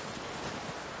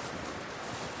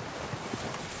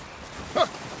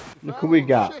 Look who we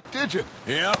got. Shit, did you?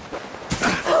 Yep.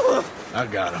 I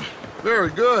got him. Very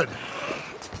good.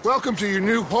 Welcome to your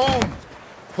new home.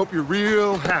 Hope you're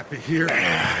real happy here.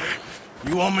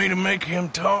 You want me to make him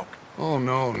talk? Oh,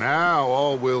 no, now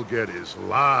all we'll get is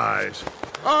lies.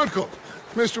 Uncle,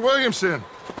 Mr. Williamson,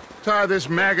 tie this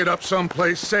maggot up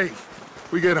someplace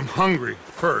safe. We get him hungry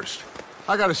first.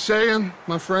 I got a saying,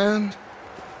 my friend.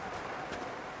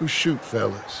 Who shoot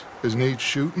fellas as need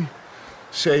shooting,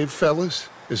 save fellas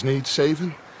as need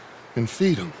saving, and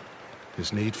feed 'em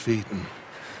as need feeding.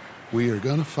 We are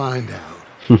gonna find out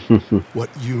what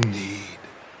you need.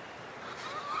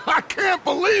 I can't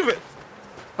believe it!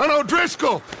 An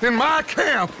O'Driscoll in my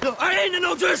camp! No, I ain't an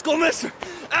O'Driscoll, mister!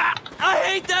 I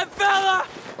hate that fella!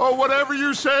 Oh, whatever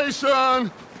you say,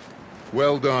 son.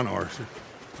 Well done, Arthur.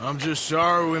 I'm just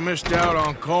sorry we missed out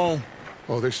on Colm.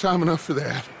 Oh, there's time enough for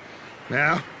that.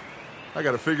 Now, I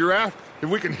gotta figure out if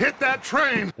we can hit that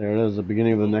train. There it is, the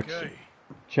beginning of the next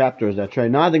chapter is that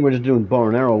train. Now I think we're just doing bow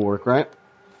and arrow work, right?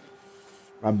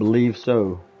 I believe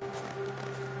so.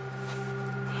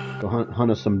 Go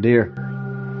hunt us some deer.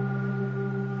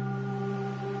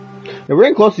 Yeah, we're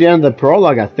getting close to the end of the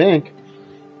prologue, I think.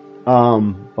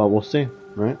 But we'll see,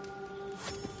 right?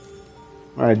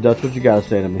 Alright, Dutch, what you gotta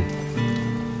say to me?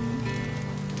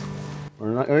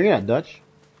 Oh yeah, Dutch.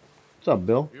 What's up,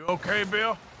 Bill? You okay,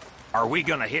 Bill? Are we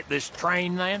gonna hit this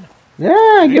train then?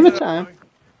 Yeah, give it time.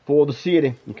 For the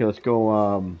city. Okay, let's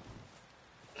go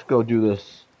do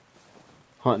this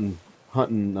hunting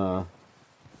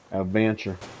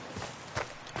adventure.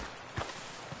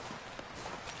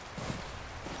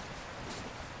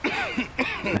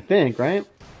 I think, right?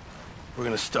 We're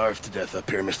gonna starve to death up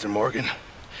here, Mr. Morgan.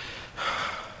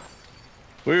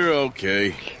 We're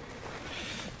okay.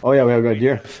 Oh yeah, we have a good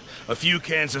deer. A few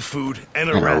cans of food and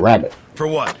a And a rabbit. rabbit. For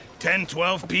what? 10,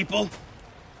 12 people?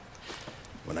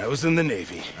 When I was in the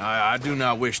Navy. I do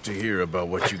not wish to hear about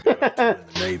what you got up to in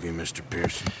the Navy, Mr.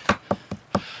 Pearson.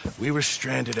 We were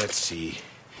stranded at sea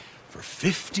for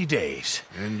 50 days.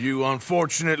 And you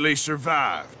unfortunately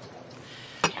survived.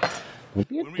 Don't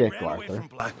be a When we dick, ran away Arthur. from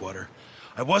Blackwater,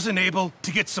 I wasn't able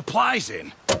to get supplies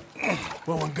in.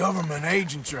 Well, when government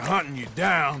agents are hunting you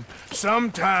down,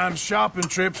 sometimes shopping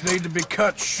trips need to be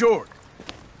cut short.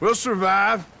 We'll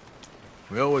survive.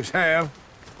 We always have.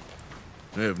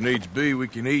 And if needs be, we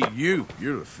can eat you.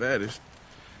 You're the fattest.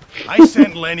 I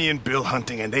sent Lenny and Bill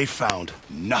hunting, and they found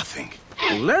nothing.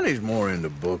 Well, Lenny's more into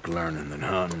book learning than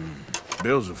hunting.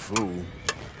 Bill's a fool.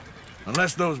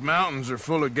 Unless those mountains are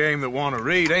full of game that want to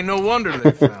read, ain't no wonder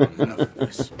they found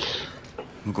nothing.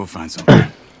 We'll go find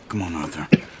something. Come on, Arthur.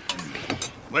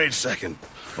 Wait a second.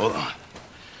 Hold on.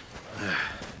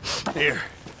 Here.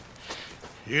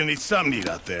 You're gonna need something to eat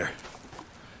out there.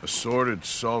 Assorted,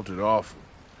 salted offal.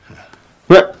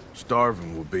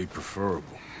 Starving will be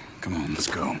preferable. Come on, let's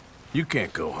go. You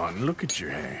can't go hunting. Look at your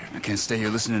hand. I can't stay here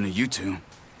listening to you two.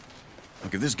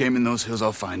 Look, if there's game in those hills,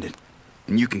 I'll find it.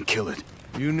 And you can kill it.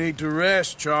 You need to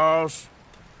rest, Charles.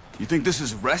 You think this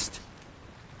is rest?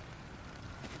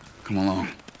 Come along.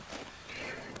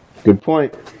 Good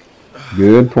point.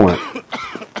 Good point.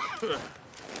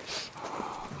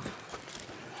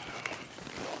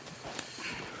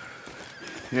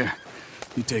 Here,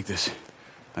 you take this.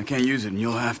 I can't use it, and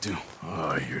you'll have to.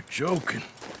 Oh, you're joking.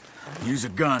 Use a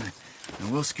gun,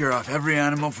 and we'll scare off every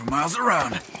animal for miles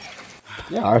around.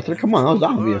 Yeah, Arthur, come on, that was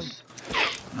obvious.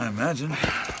 I imagine.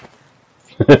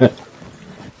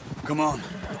 Come on,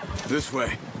 this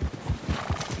way.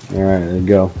 Alright, there you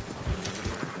go.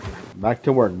 Back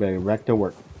to work, baby, back to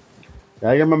work.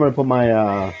 I remember to put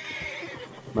my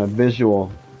my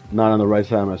visual not on the right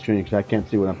side of my screen because I can't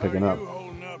see what I'm picking up.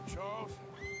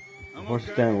 Horse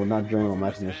stand will not drain while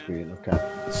matching the street. Okay.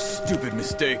 Stupid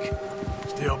mistake.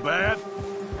 Still bad?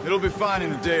 It'll be fine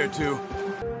in a day or two.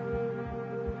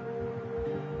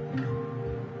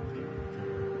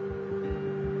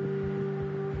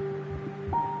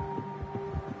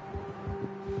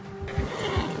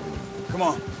 Come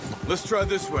on, let's try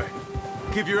this way.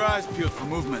 Keep your eyes peeled for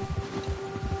movement.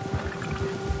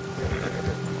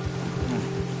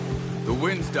 The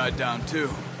wind's died down too.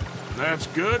 That's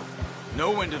good.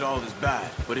 No wind at all is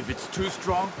bad, but if it's too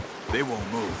strong, they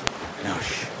won't move. Now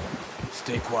shh,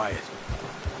 stay quiet.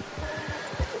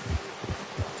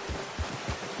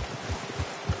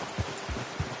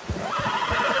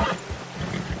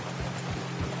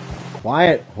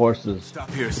 Quiet, horses. Stop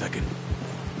here a second.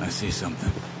 I see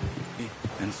something.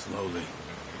 And slowly.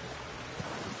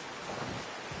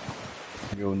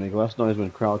 Go make less noise when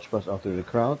crouch. Press up through the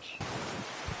crouch.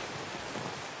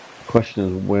 Question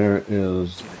is, where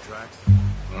is? See the tracks?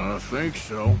 I think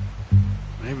so.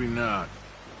 Maybe not.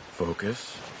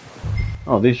 Focus.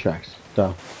 Oh, these tracks.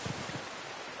 Duh.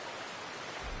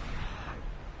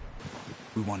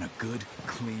 We want a good,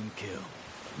 clean kill.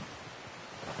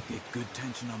 Get good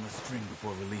tension on the string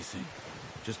before releasing.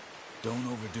 Just don't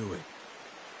overdo it.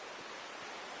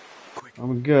 Quick.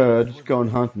 I'm good. Just going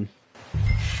hunting.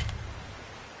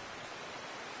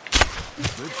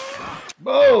 Good shot.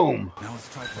 Boom! Now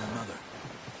let's try for another.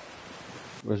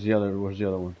 Where's the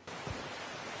other one?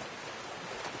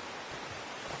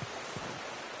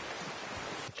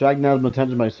 Drag now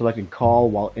attention by selecting call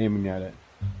while aiming at it.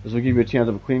 This will give you a chance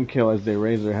of a clean kill as they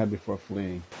raise their head before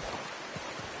fleeing.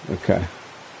 Okay.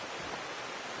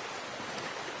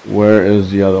 Where is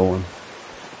the other one?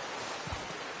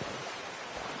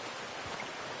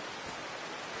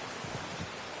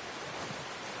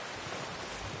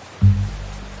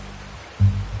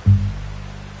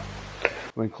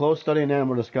 When close study an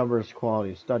animal discovers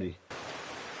quality. Study.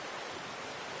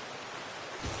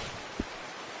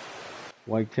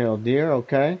 White-tailed deer,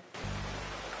 okay.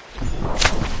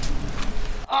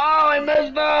 Oh, I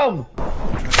missed him!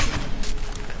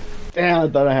 Damn, I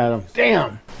thought I had him.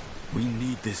 Damn! We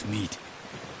need this meat.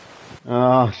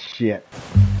 Oh, shit.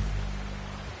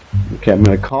 Okay, I'm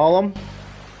gonna call him.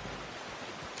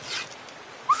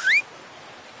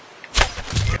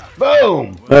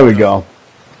 Boom! There we go.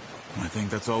 I think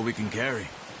that's all we can carry.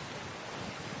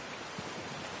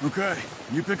 Okay,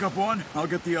 you pick up one, I'll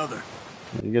get the other.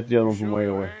 You get the other one from way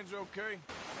away. Okay?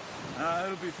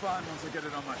 It'll be fine once I get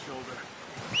it on my shoulder.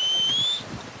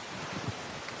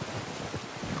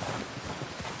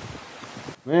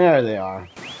 There they are.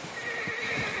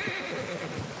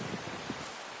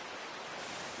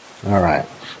 Alright.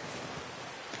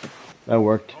 That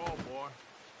worked.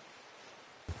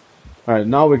 Alright,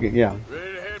 now we can, yeah.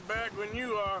 Ready to head back when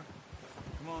you are.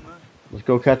 Come on, man. Let's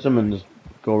go catch him and just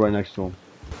go right next to him.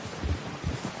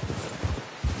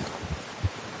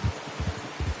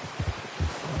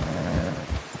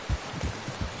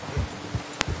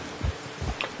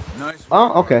 Nice.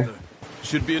 Oh, okay.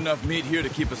 Should be enough meat here to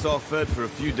keep us all fed for a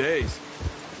few days.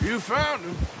 You found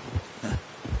him.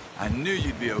 I knew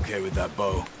you'd be okay with that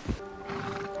bow.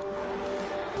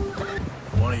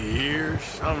 20 years,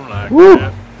 something like Woo!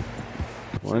 that.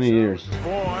 20 years.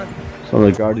 Boy. So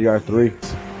like RDR3.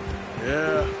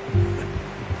 Yeah.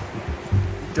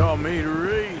 He taught me to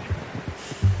read.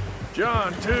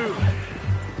 John, too.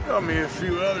 Taught me a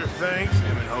few other things,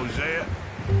 him and Hosea.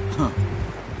 Huh.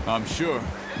 I'm sure.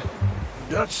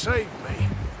 Dutch saved me.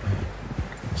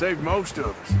 Saved most of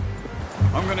us.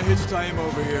 I'm gonna hitch tie him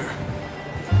over here.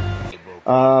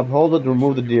 Hold it to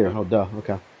remove the deer. Oh, duh.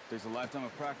 Okay. Takes a lifetime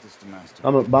of practice to master.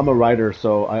 I'm a writer,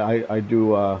 so I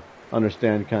do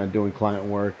understand kind of doing client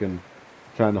work and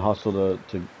trying to hustle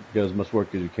to get as much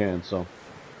work as you can. So,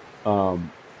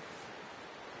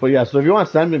 but yeah. So if you want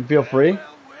to send me, feel free.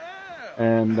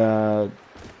 And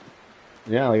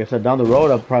yeah, like I said, down the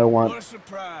road, I probably want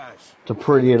to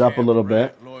pretty it up a little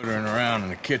bit. Loitering around in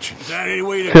the kitchen. Is that any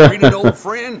way to greet an old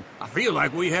friend? I feel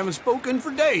like we haven't spoken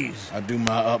for days. I do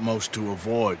my utmost to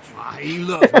avoid you. He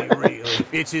loves me real.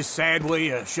 It's his sad way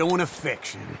of showing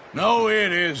affection. No,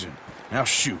 it isn't. Now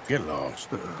shoot, get lost.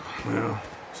 Well,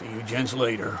 see you gents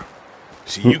later.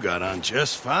 See, you got on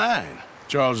just fine.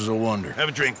 Charles is a wonder. Have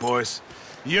a drink, boys.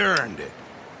 You earned it.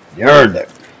 You earned it.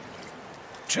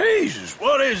 Jesus,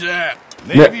 what is that?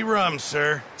 Navy rum,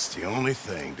 sir. It's the only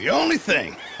thing. The only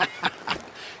thing.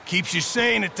 Keeps you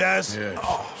sane, it does. Yes.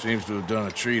 Seems to have done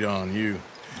a treat on you.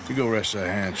 You go rest that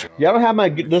hand, Charles. You don't have my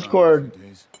Discord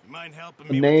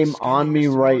name on me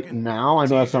right now. I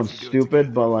know that sounds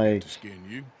stupid, but like,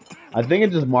 I think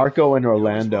it's just Marco and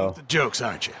Orlando. The jokes,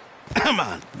 aren't you? Come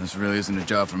on. This really isn't a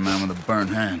job for a man with a burnt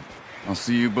hand. I'll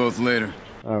see you both later.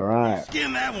 All right.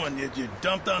 Skin that one you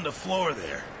dumped on the floor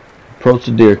there. Approach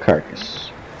the deer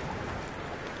carcass.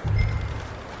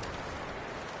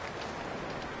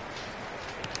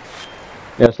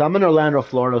 Yes, I'm in Orlando,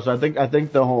 Florida, so I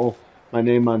think my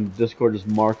name on Discord is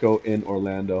Marco in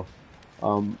Orlando.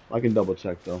 I can double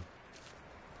check though.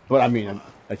 But I mean,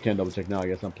 I can't double check now. I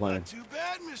guess I'm playing. Not too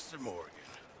bad, Mr.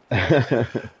 Morgan.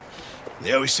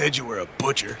 They always said you were a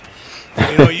butcher.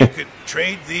 You know, you could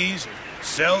trade these or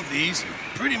sell these in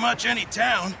pretty much any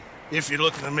town. If you're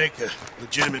looking to make a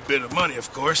legitimate bit of money,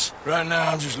 of course. Right now,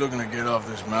 I'm just looking to get off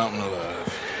this mountain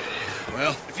alive.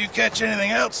 Well, if you catch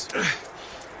anything else,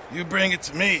 you bring it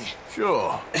to me.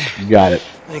 Sure. You got it.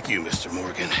 Thank you, Mr.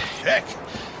 Morgan. Heck,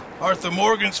 Arthur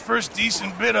Morgan's first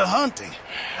decent bit of hunting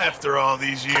after all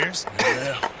these years.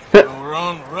 Yeah. Well, we're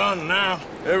on the run now.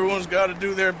 Everyone's got to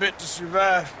do their bit to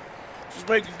survive. Just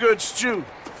make a good stew.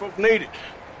 Folk need it.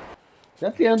 Is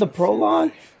that the end of the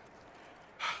prologue?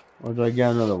 Or do I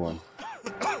get another one?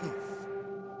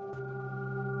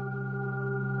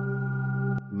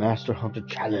 Master Hunter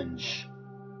Challenge.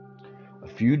 A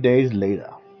few days later.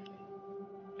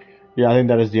 Yeah, I think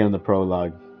that is the end of the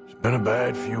prologue. It's been a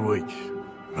bad few weeks.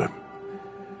 But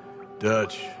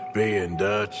Dutch being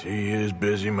Dutch, he is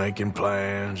busy making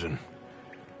plans, and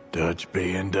Dutch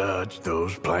being Dutch,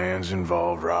 those plans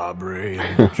involve robbery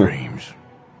and dreams.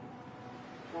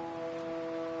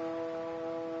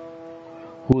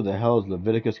 Who the hell is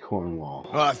Leviticus Cornwall?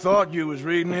 Well, I thought you was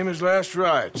reading him his last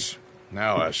rites.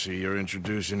 Now I see you're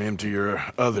introducing him to your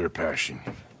other passion.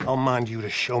 I'll mind you to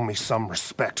show me some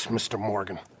respect, Mr.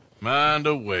 Morgan. Mind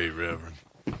away, Reverend.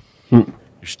 Hmm.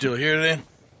 You still here, then?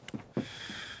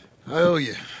 I owe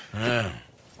you. Yeah.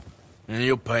 And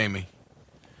you'll pay me.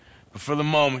 But for the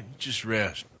moment, just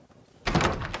rest.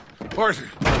 Arthur,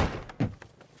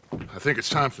 I think it's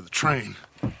time for the train.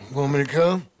 Want me to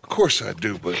come? Of course I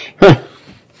do, but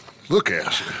look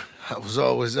at you. I was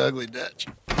always ugly, Dutch.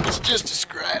 It's just a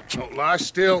scratch. Don't lie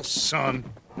still, son.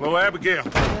 Hello, Abigail.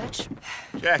 Dutch,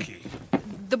 Jackie.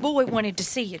 the boy wanted to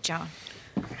see you, John.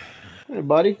 Hey,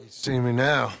 buddy. See me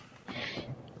now.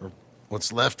 Or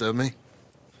what's left of me.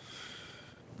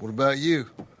 What about you?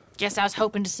 Guess I was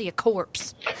hoping to see a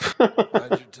corpse. Bide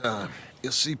your time.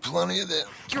 You'll see plenty of them.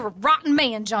 You're a rotten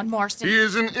man, John Marston. He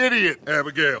is an idiot,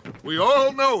 Abigail. We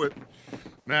all know it.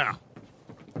 Now,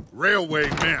 railway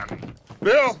men.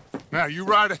 Bill, now you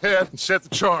ride ahead and set the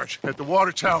charge at the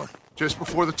water tower just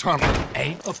before the tunnel.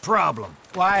 Ain't a problem.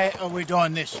 Why are we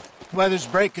doing this? Weather's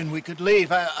breaking. We could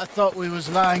leave. I thought we was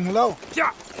lying low.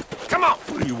 Yeah, come on.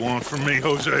 What do you want from me,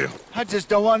 Hosea? I just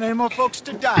don't want any more folks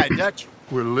to die, Dutch.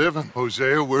 We're living,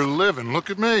 Hosea. We're living. Look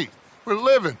at me. We're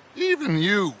living. Even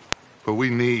you. But we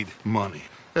need money.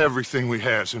 Everything we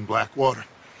has in Blackwater.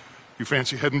 You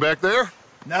fancy heading back there?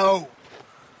 No.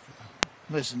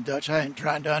 Listen, Dutch, I ain't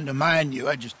trying to undermine you.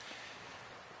 I just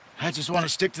want to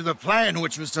stick to the plan,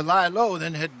 which was to lie low,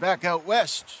 then head back out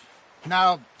west.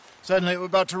 Now, suddenly we're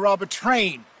about to rob a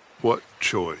train. What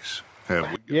choice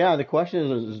have we? Yeah, the question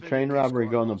is the train robbery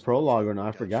go in the prologue or not?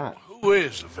 I forgot. Who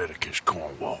is Leviticus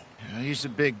Cornwall? He's a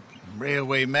big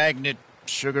railway magnate,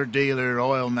 sugar dealer,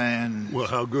 oil man. Well,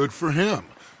 how good for him.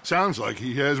 Sounds like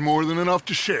he has more than enough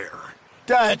to share.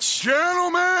 Dutch!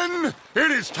 Gentlemen,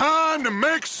 it is time to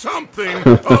make something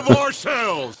of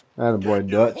ourselves. Attaboy,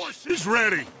 Dutch. Horse is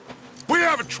ready. We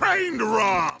have a train to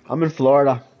rob. I'm in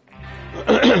Florida.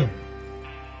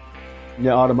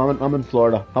 Yeah, Autumn, I'm in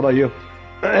Florida. How about you?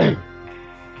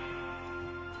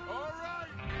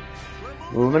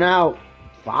 Moving out.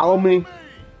 Follow me.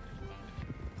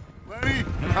 Lenny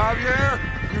and Javier,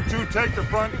 you two take the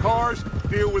front cars,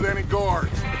 deal with any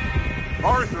guards.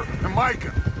 Arthur and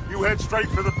Micah, you head straight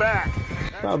for the back.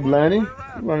 What's up, Lenny?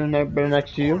 Running right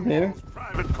next to you here.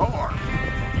 Private car.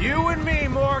 You and me,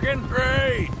 Morgan.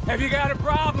 Great. Have you got a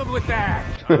problem with that?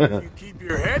 You keep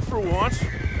your head for once.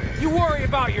 You worry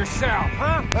about yourself,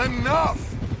 huh?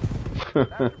 Enough.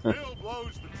 After Bill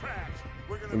blows the tracks,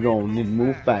 We're gonna need to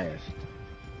move fast.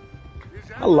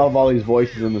 I love all these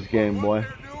voices in this game, boy.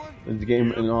 This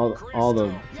game and all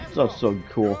the stuff's so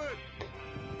cool.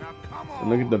 And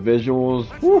look at the visuals.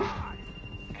 Woo!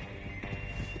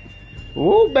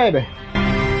 Ooh, baby.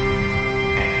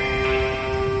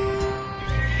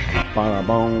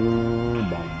 Ba-da-bum,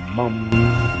 bum,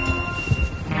 bum.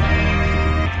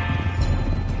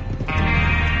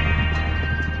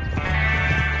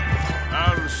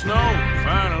 Out of the snow,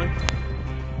 finally.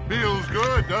 Feels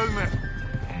good, doesn't it?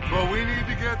 But we need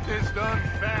to get this done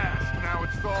fast. Now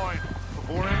it's thawing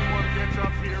before anyone gets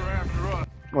up here after us.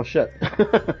 Oh shit.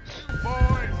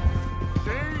 Boys,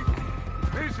 see?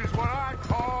 This is what I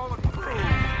call a crew.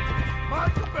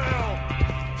 Michael Bell,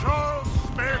 Charles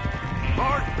Smith,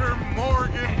 Arthur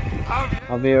Morgan,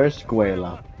 Javier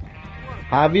Escuela.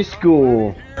 Javi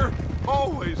School.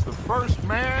 always the first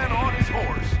man on his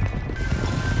horse.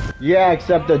 Yeah,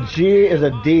 except the G is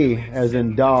a D, as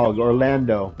in dog,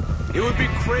 Orlando. It would be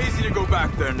crazy to go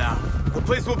back there now. The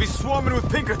place will be swarming with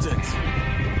Pinkertons.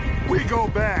 We go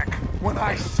back when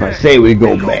I say, we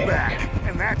go back.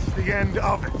 and that's the end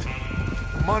of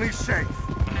it. Money's safe.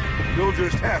 You'll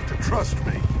just have to trust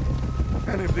me.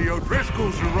 And if the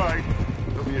O'Driscolls are right,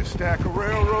 there'll be a stack of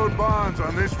railroad bonds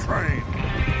on this train.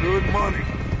 Good money,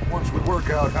 once we work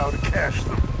out how to cash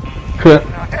them.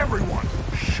 Now everyone,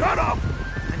 shut up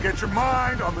and get your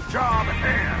mind on the job at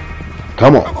hand.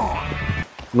 Come on. Come on.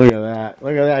 Look at that.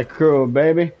 Look at that crew,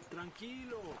 baby.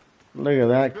 Look at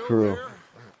that crew.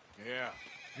 Yeah.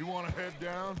 You want to head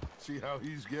down, see how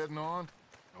he's getting on?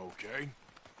 Okay.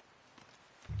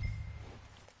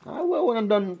 I will when I'm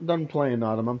done playing,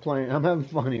 Autumn. I'm having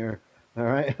fun here. All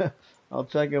right. I'll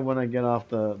check it when I get off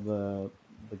the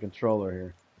controller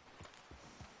here.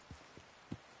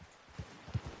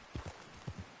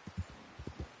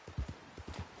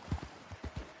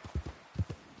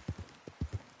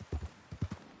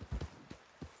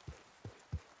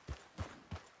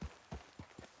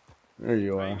 There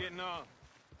you How are. you getting on?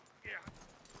 Yeah.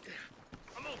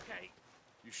 I'm okay.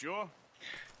 You sure?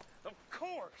 Of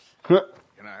course.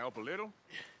 Can I help a little?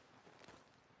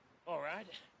 All right.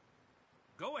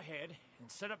 Go ahead and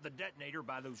set up the detonator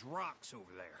by those rocks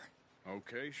over there.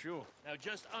 Okay, sure. Now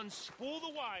just unspool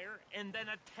the wire and then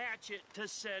attach it to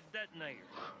said detonator.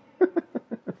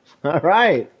 All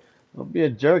right. Don't be a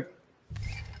jerk.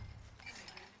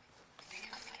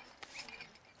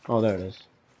 Oh, there it is.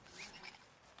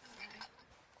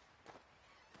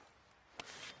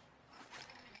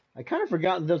 I kind of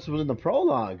forgot this was in the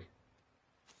prologue.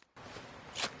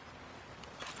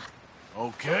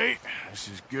 Okay, this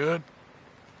is good.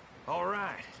 All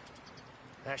right.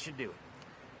 That should do it.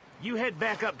 You head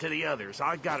back up to the others.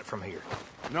 I got it from here.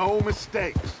 No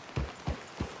mistakes.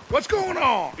 What's going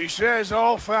on? He says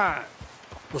all fine.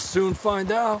 We'll soon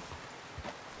find out.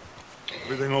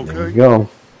 Everything okay? There we go.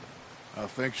 I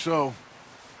think so.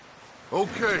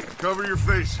 Okay, cover your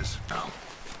faces.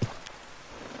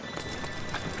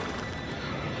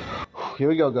 Here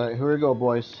we go, guys. Here we go,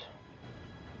 boys.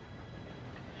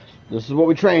 This is what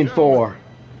we trained for.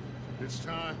 It's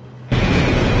time.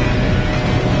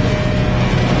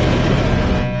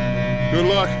 Good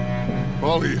luck,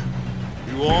 all of you.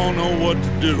 You all know what to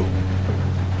do.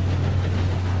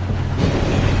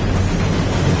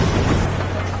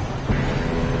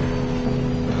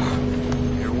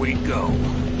 Here we go.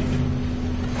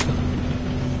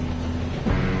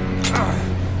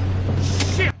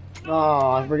 Shit!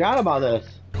 Oh, I forgot about this.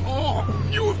 Oh,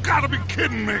 you have got to be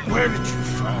kidding me. Where did you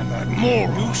find that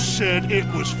moron? You said it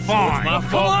was fine. My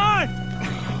fault. Come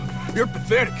on! You're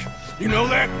pathetic. You know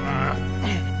that?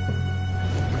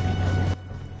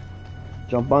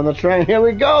 Jump on the train. Here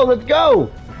we go. Let's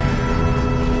go.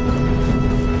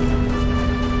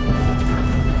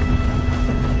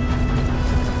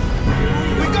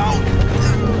 We go!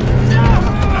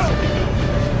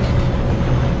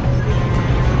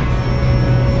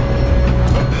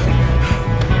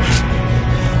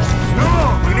 Come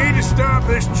on, we need to stop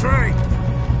this train.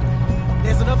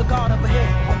 There's another guard up ahead.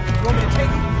 You want me to take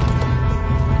it?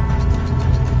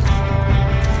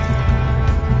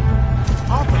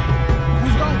 Arthur,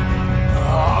 who's going?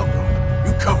 I'll go.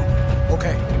 You cover me.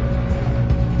 Okay.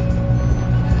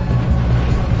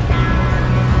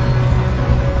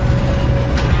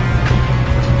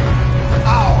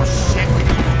 Oh, shit!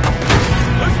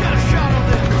 Let's get a shot on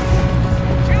this.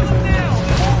 Kill him now.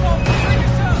 Bring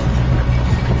us up.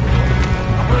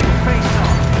 I'm ready to face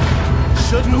off.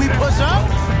 Shouldn't we push up?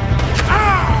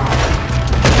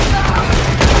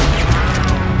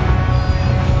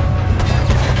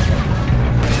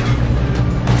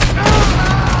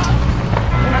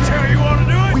 That's how you want to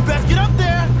do it? We best get up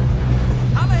there.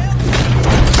 How the hell?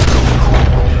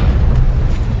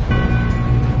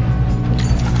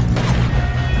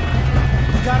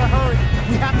 We gotta hurry.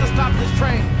 We have to stop this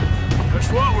train.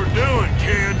 That's what we're doing,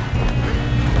 kid.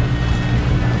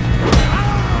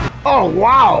 Oh,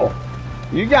 wow.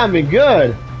 You got me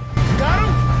good. Got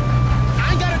him?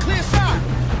 I ain't got a clear shot.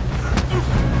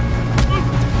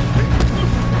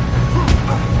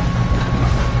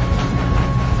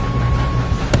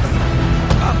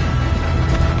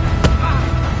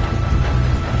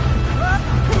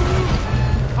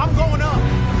 I'm going up.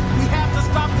 We have to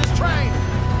stop this train.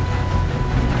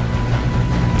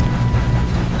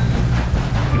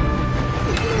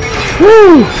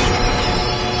 Woo!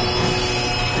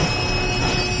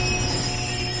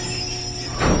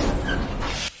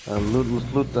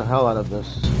 Let's loot the hell out of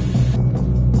this.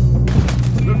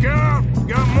 Look out!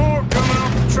 Got more coming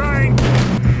off the train.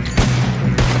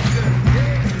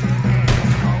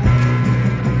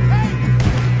 Hey,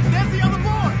 there's the other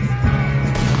boys.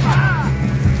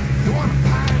 You want to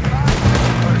pine by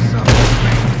or something?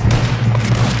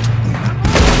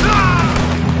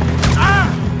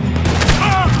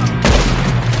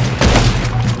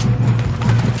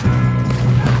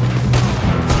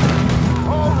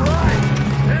 All right,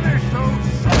 finish those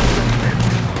sons of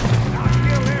bitches. I'll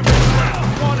kill every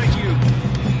last one of you.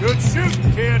 Good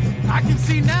shooting, kid. I can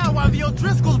see now why the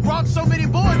O'Driscolls brought so many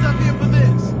boys up here for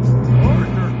this.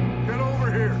 Arthur, get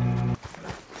over here.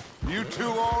 You two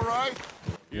all right?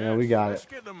 Yeah, we got Let's it.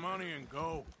 get the money and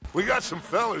go. We got some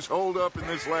fellas holed up in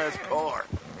this last car.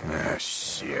 Ah,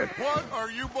 shit. What are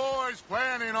you boys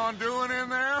planning on doing in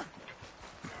there?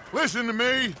 Listen to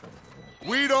me.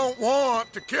 We don't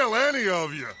want to kill any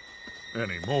of you.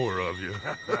 Any more of you.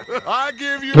 I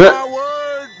give you my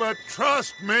word, but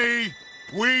trust me,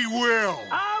 we will.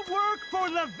 I work for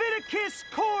Leviticus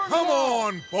Cornwall. Come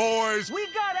on, boys. We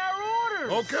got our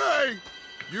orders. Okay.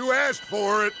 You asked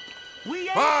for it. We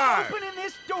ain't 5, opening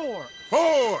this door.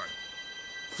 4,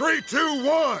 3, 2,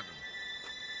 1.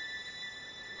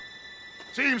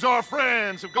 Seems our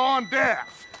friends have gone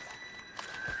deaf.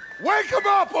 Wake them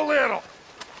up a little.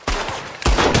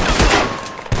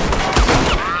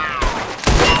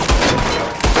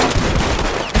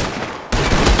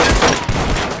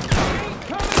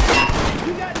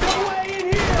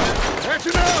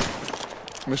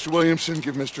 Mr. Williamson,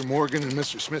 give Mr. Morgan and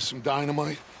Mr. Smith some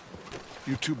dynamite.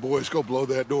 You two boys go blow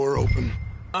that door open.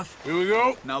 Here we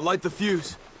go. Now light the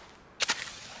fuse.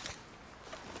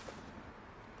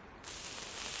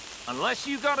 Unless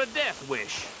you got a death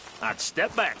wish, I'd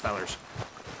step back, fellers.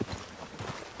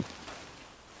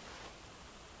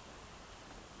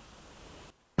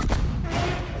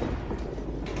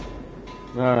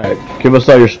 Alright, give us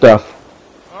all your stuff.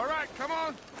 All right, come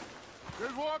on.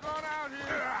 Just walk on out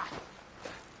here.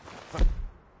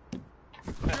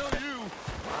 Kill you.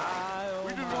 We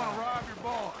didn't want to rob your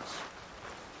boss.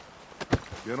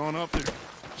 Get on up there.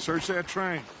 Search that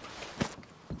train.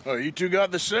 Oh, you two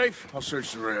got the safe? I'll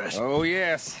search the rest. Oh,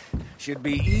 yes. Should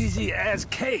be easy as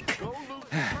cake.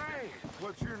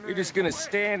 You're just gonna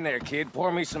stand there, kid.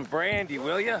 Pour me some brandy,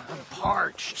 will ya? I'm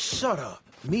parched. Shut up.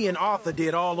 Me and Arthur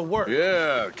did all the work.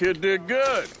 Yeah, kid did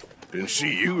good. Didn't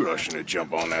see you rushing to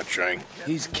jump on that train.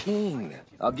 He's keen.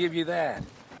 I'll give you that.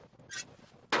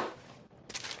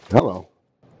 Hello.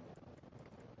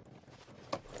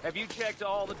 Have you checked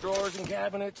all the drawers and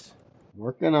cabinets?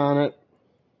 Working on it.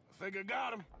 I think I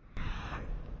got him.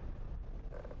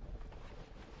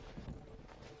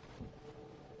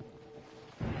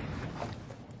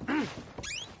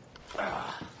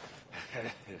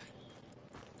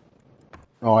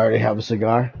 Oh, I already have a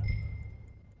cigar.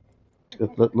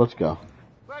 Let's go.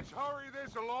 Let's hurry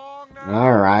this along now.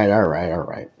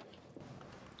 Alright.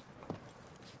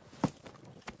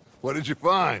 What did you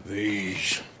find?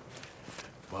 These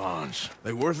bonds.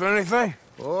 They worth anything?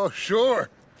 Oh, sure.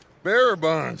 Bearer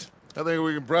bonds. I think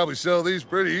we can probably sell these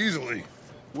pretty easily.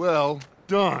 Well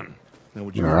done. Now,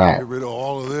 would you All right. get rid of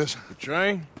all of this? The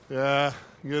train? Yeah,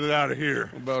 get it out of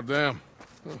here. What about them?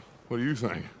 What do you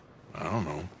think? I don't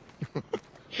know.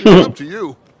 It's up to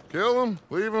you. Kill them,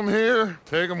 leave them here,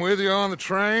 take them with you on the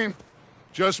train.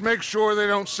 Just make sure they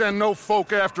don't send no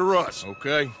folk after us.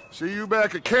 Okay. See you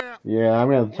back at camp. Yeah, I'm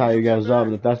gonna have to tie you guys up,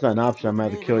 and if that's not an option, I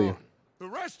might have to kill you. The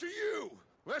rest of you,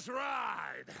 let's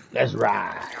ride. Let's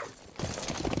ride.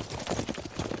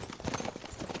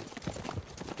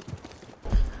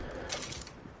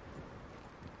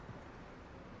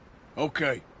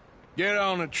 Okay. Get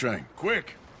on the train.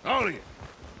 Quick. All of you.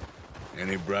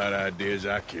 Any bright ideas,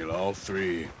 I kill all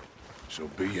three. So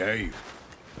behave.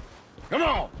 Come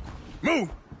on. Move.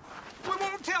 We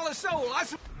won't tell a soul.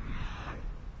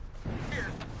 Here.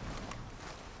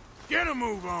 Get a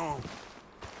move on.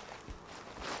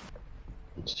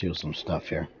 Let's steal some stuff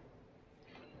here.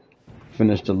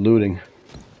 Finish the looting.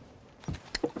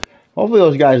 Hopefully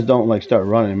those guys don't like start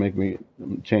running and make me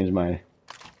change my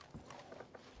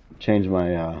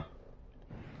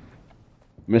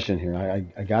mission here.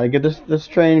 I gotta get this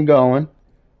train going.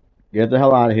 Get the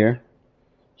hell out of here,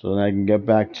 so then I can get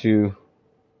back to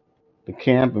the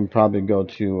camp and probably go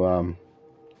to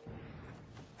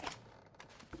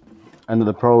end of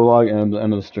the prologue and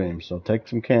end of the stream. So take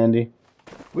some candy.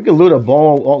 We can loot a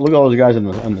bowl. Oh, look at all those guys in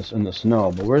the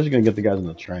snow. But where's he gonna get the guys on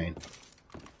the train?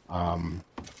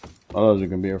 Otherwise, we're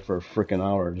gonna be here for a freaking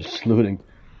hour just looting.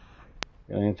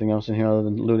 Got anything else in here other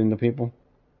than looting the people?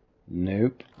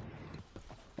 Nope.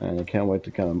 And I can't wait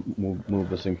to kind of move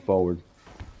this thing forward.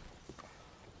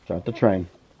 Start the train.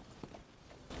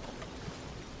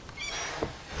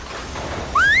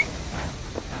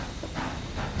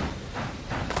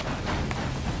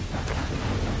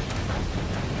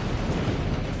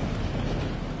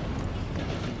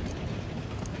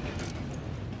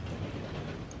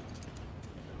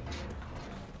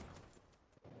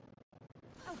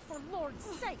 Oh, for Lord's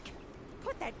sake,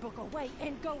 put that book away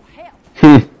and go help.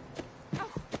 Oh,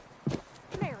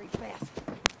 Mary Beth.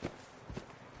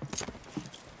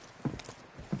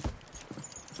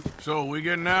 So, we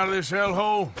getting out of this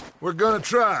hellhole? We're gonna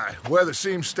try. Weather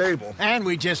seems stable. And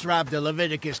we just robbed the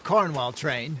Leviticus Cornwall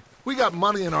train. We got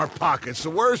money in our pockets. The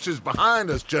worst is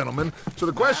behind us, gentlemen. So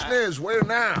the question is, where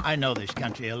now? I know this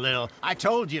country a little. I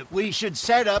told you, we should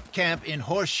set up camp in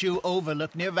Horseshoe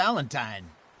Overlook near Valentine.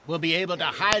 We'll be able to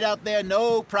hide out there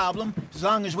no problem, as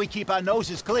long as we keep our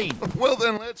noses clean. Well,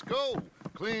 then let's go.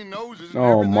 Clean noses and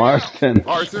Oh, everything Marston.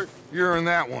 else. Arthur, you're in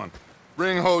that one.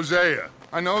 Bring Hosea.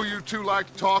 I know you two like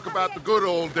to talk about the good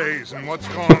old days and what's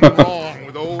gone wrong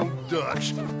with old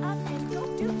Dutch.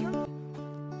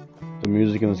 The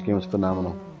music in this game is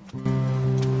phenomenal.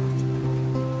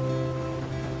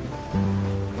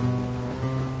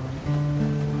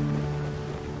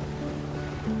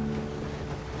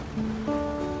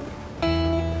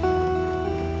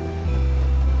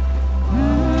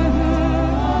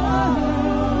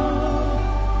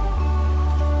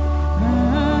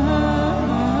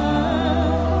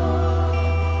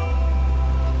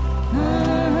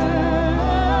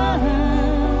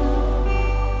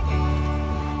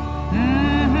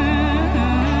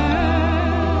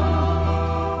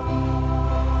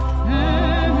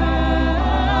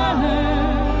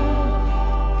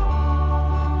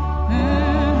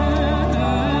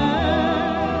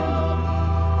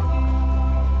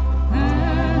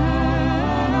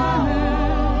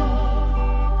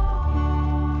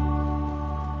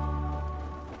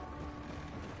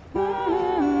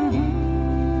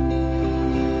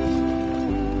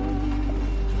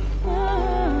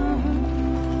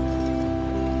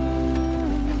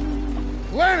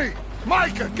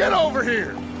 Get over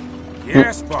here!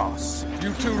 Yes, boss.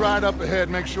 You two ride up ahead,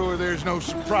 make sure there's no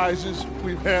surprises.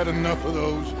 We've had enough of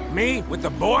those. Me with the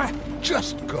boy?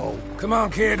 Just go. Come on,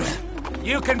 kid.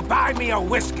 You can buy me a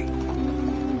whiskey.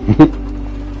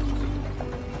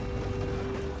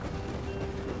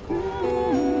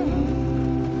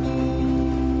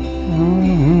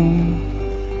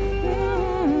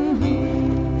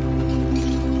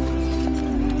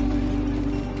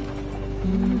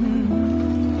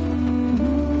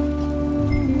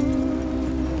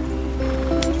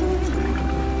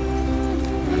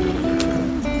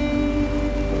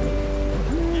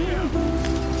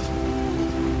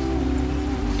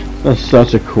 That's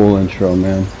such a cool intro,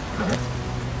 man.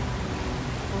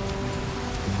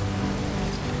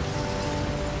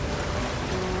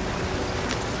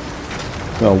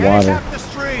 Oh, water.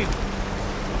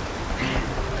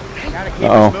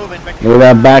 Uh-oh. Look at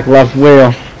that back left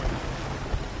wheel.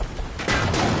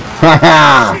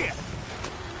 Haha!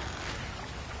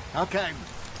 Okay,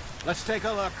 let's take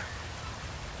a look.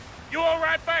 You all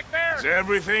right back there? Does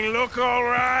everything look all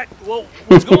right? Well,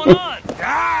 what's going on?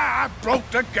 I broke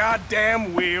the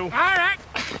goddamn wheel. All right,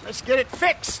 let's get it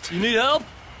fixed. You need help?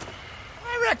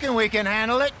 I reckon we can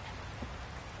handle it.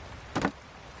 All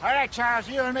right, Charles,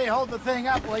 you and me hold the thing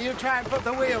up while you try and put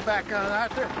the wheel back on,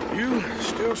 Arthur. You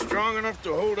still strong enough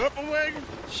to hold up a wagon?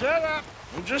 Shut up.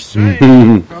 I'm just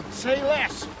saying. Don't say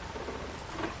less.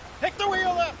 Pick the wheel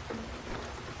up.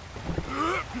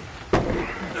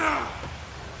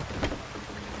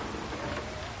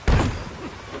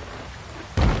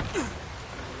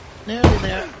 Nearly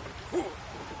there.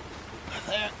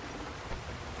 There.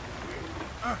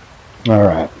 All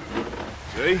right.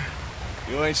 See?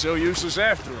 You ain't so useless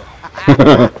after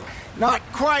all. Not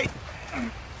quite.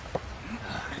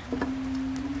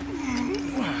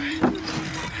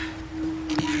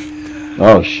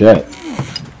 Oh shit.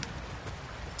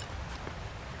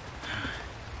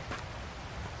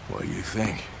 What do you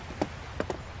think?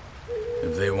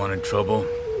 If they wanted trouble,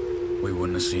 we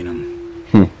wouldn't have seen them.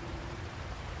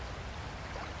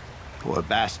 Poor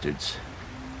bastards.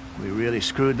 We really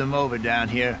screwed them over down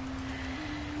here.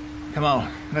 Come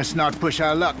on, let's not push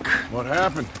our luck. What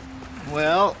happened?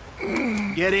 Well,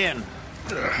 get in.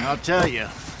 I'll tell you.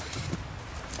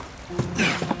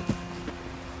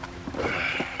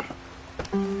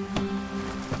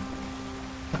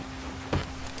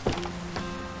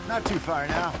 Not too far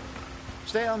now.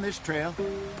 Stay on this trail.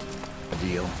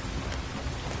 Deal.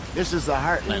 This is the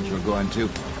heartlands we're going to.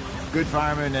 Good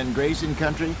farming and grazing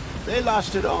country. They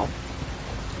lost it all.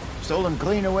 Stolen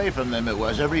clean away from them it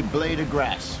was, every blade of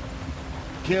grass.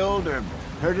 Killed or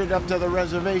herded up to the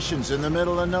reservations in the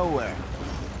middle of nowhere.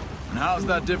 And how's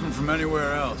that different from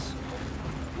anywhere else?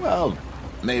 Well,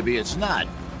 maybe it's not.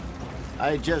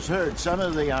 I just heard some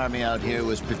of the army out here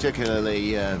was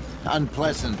particularly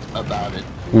unpleasant about it.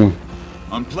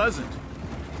 Unpleasant?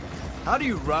 How do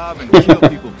you rob and kill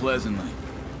people pleasantly?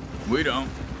 We don't,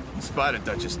 in spite of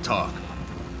Dutch's talk.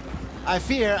 I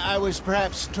fear I was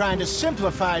perhaps trying to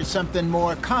simplify something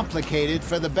more complicated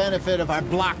for the benefit of our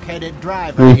block-headed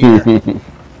driver here.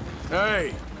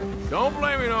 Hey, don't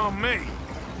blame it on me.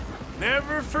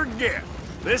 Never forget,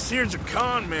 this here's a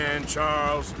con man,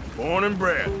 Charles, born and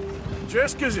bred.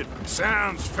 Just 'cause it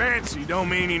sounds fancy don't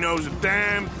mean he knows a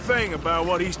damn thing about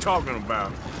what he's talking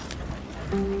about.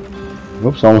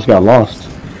 Whoops, almost got lost.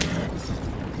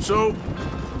 So,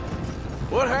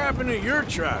 what happened to your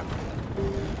tribe?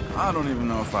 I don't even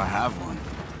know if I have one.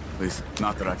 At least,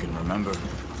 not that I can remember.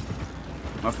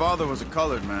 My father was a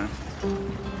colored man.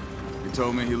 He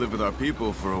told me he lived with our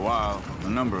people for a while. A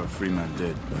number of free men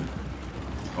did, but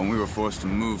when we were forced to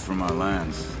move from our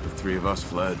lands, the three of us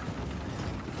fled.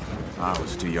 I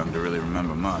was too young to really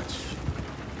remember much.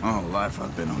 My whole life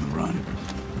I've been on the run.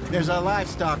 There's a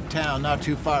livestock town not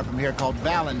too far from here called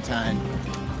Valentine.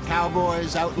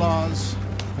 Cowboys, outlaws,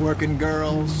 working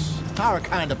girls, our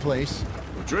kind of place.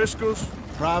 Driscoll's?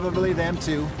 Probably them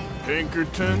too.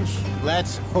 Pinkertons?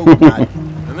 Let's hope not.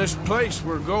 And this place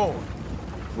we're going.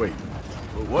 Wait,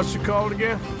 what's it called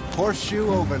again? Horseshoe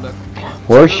Overlook.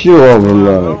 Horseshoe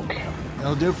Overlook.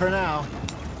 It'll do for now.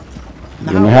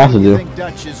 You're gonna have to do. I think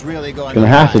Dutch is really going Gonna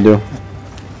have to do.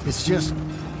 It's just,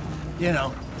 you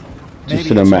know, Just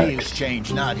maybe it's me cinematics. who's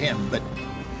changed, not him, but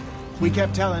we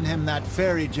kept telling him that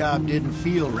ferry job didn't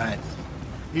feel right.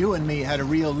 You and me had a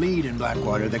real lead in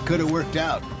Blackwater that could have worked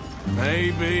out.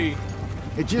 Maybe.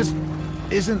 It just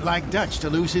isn't like Dutch to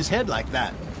lose his head like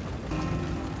that.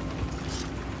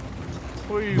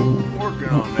 What are you working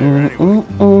on there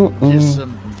anyway? Just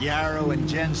some yarrow and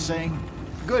ginseng.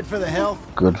 Good for the health.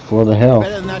 Good for the health.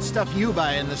 Better than that stuff you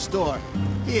buy in the store.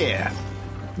 Yeah,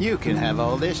 you can have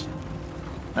all this.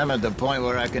 I'm at the point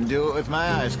where I can do it with my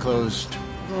eyes closed.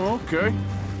 Oh, okay.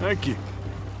 Thank you.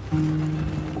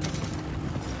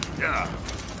 Yeah.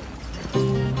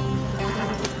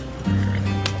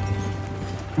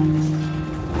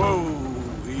 Whoa,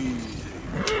 easy.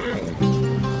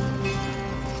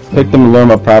 Pick them and learn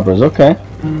about properties. Okay.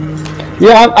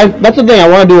 Yeah, that's the thing. I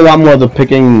want to do a lot more of the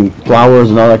picking flowers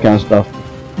and all that kind of stuff.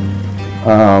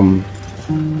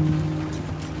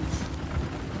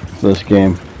 For this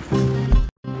game.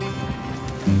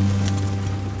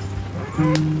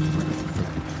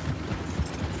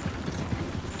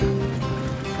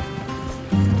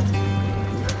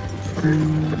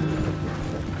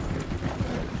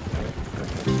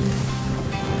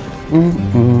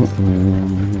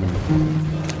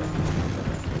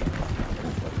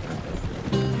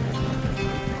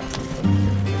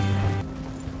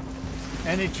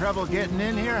 Any trouble getting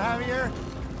in here, Javier?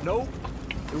 Nope.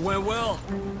 It went well.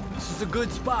 This is a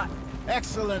good spot.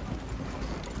 Excellent.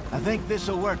 I think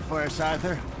this'll work for us,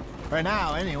 Arthur. For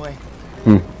now, anyway.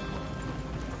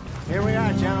 Here we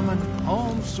are, gentlemen.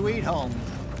 Home sweet home.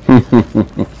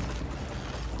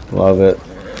 Love it.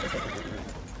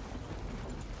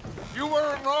 You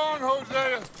weren't wrong,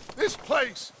 Hosea. This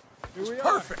place is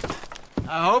perfect.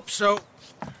 I hope so.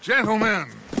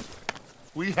 Gentlemen,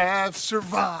 we have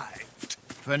survived.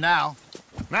 For now.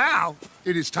 Now,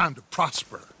 it is time to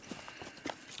prosper.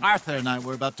 Arthur and I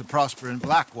were about to prosper in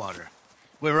Blackwater.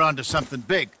 We were onto something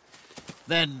big.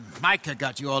 Then Micah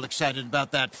got you all excited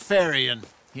about that ferry, and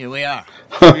here we are.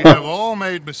 We have all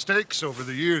made mistakes over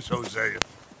the years, Hosea.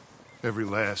 Every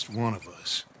last one of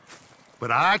us. But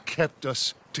I kept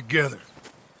us together.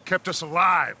 Kept us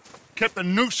alive. Kept the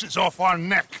nooses off our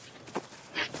neck.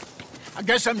 I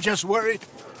guess I'm just worried.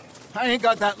 I ain't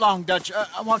got that long, Dutch.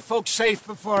 I want folks safe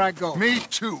before I go. Me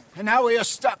too. And now we are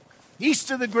stuck. East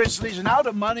of the Grizzlies and out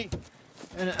of money.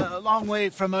 And a long way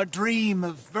from our dream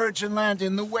of virgin land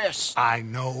in the west. I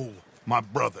know, my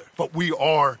brother. But we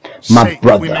are safe.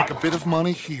 We make a bit of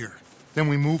money here. Then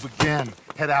we move again.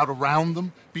 Head out around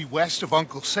them. Be west of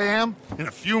Uncle Sam. In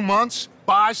a few months,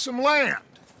 buy some land.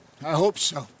 I hope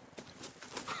so.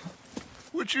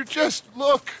 Would you just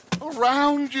look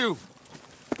around you?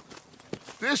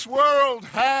 This world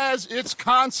has its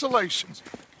consolations.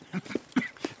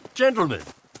 Gentlemen,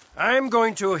 I'm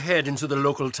going to head into the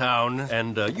local town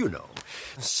and,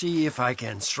 see if I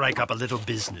can strike up a little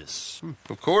business.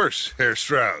 Of course, Herr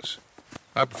Strauss.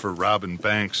 I prefer robbing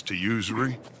banks to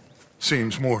usury.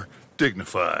 Seems more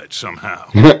dignified somehow.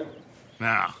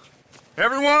 Now,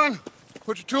 everyone,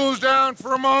 put your tools down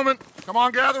for a moment. Come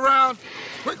on, gather round.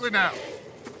 Quickly now.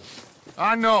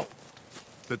 I know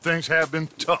that things have been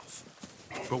tough,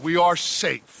 but we are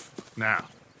safe now,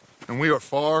 and we are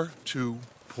far too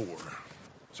poor.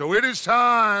 So it is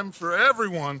time for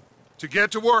everyone to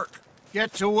get to work.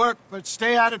 Get to work, but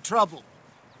stay out of trouble.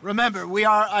 Remember, we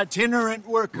are itinerant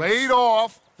workers. Laid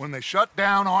off when they shut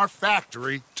down our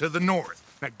factory to the north.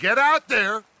 Now get out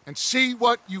there and see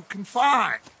what you can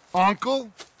find.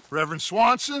 Uncle, Reverend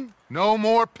Swanson, no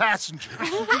more passengers.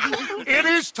 It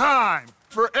is time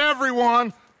for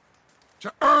everyone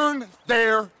to earn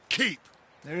their keep.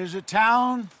 There is a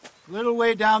town a little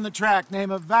way down the track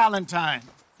named Valentine.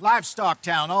 Livestock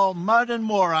town, all mud and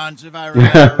morons, if I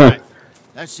remember right.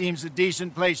 That seems a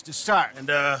decent place to start.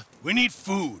 And, we need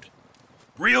food.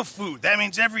 Real food. That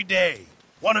means every day.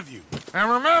 One of you. And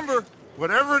remember,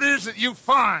 whatever it is that you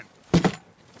find,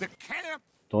 the camp...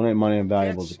 Donate money and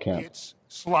valuables to camp. Its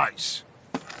slice.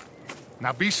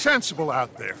 Now be sensible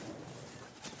out there.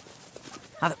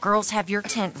 Now the girls have your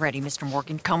tent ready, Mr.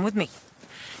 Morgan. Come with me.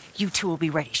 You two will be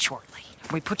ready shortly.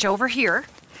 We put you over here.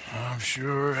 I'm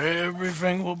sure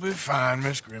everything will be fine,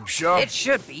 Miss Grimshaw. It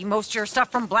should be. Most of your stuff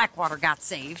from Blackwater got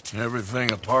saved. Everything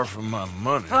apart from my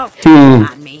money. Oh,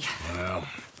 on me. Well,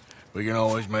 we can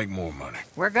always make more money.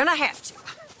 We're gonna have to.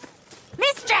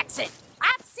 Miss Jackson,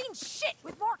 I've seen shit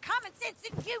with more common sense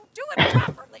than you. Do it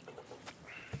properly.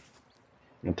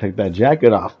 And take that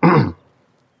jacket off.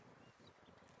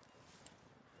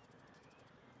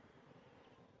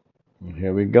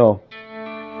 Here we go.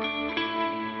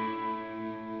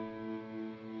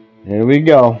 Here we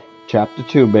go. Chapter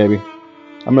 2, baby.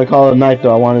 I'm going to call it a night,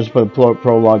 though. I want to just put a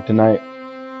prologue tonight.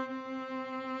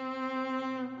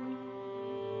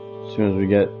 As soon as we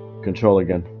get control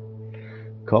again.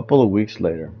 A couple of weeks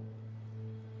later.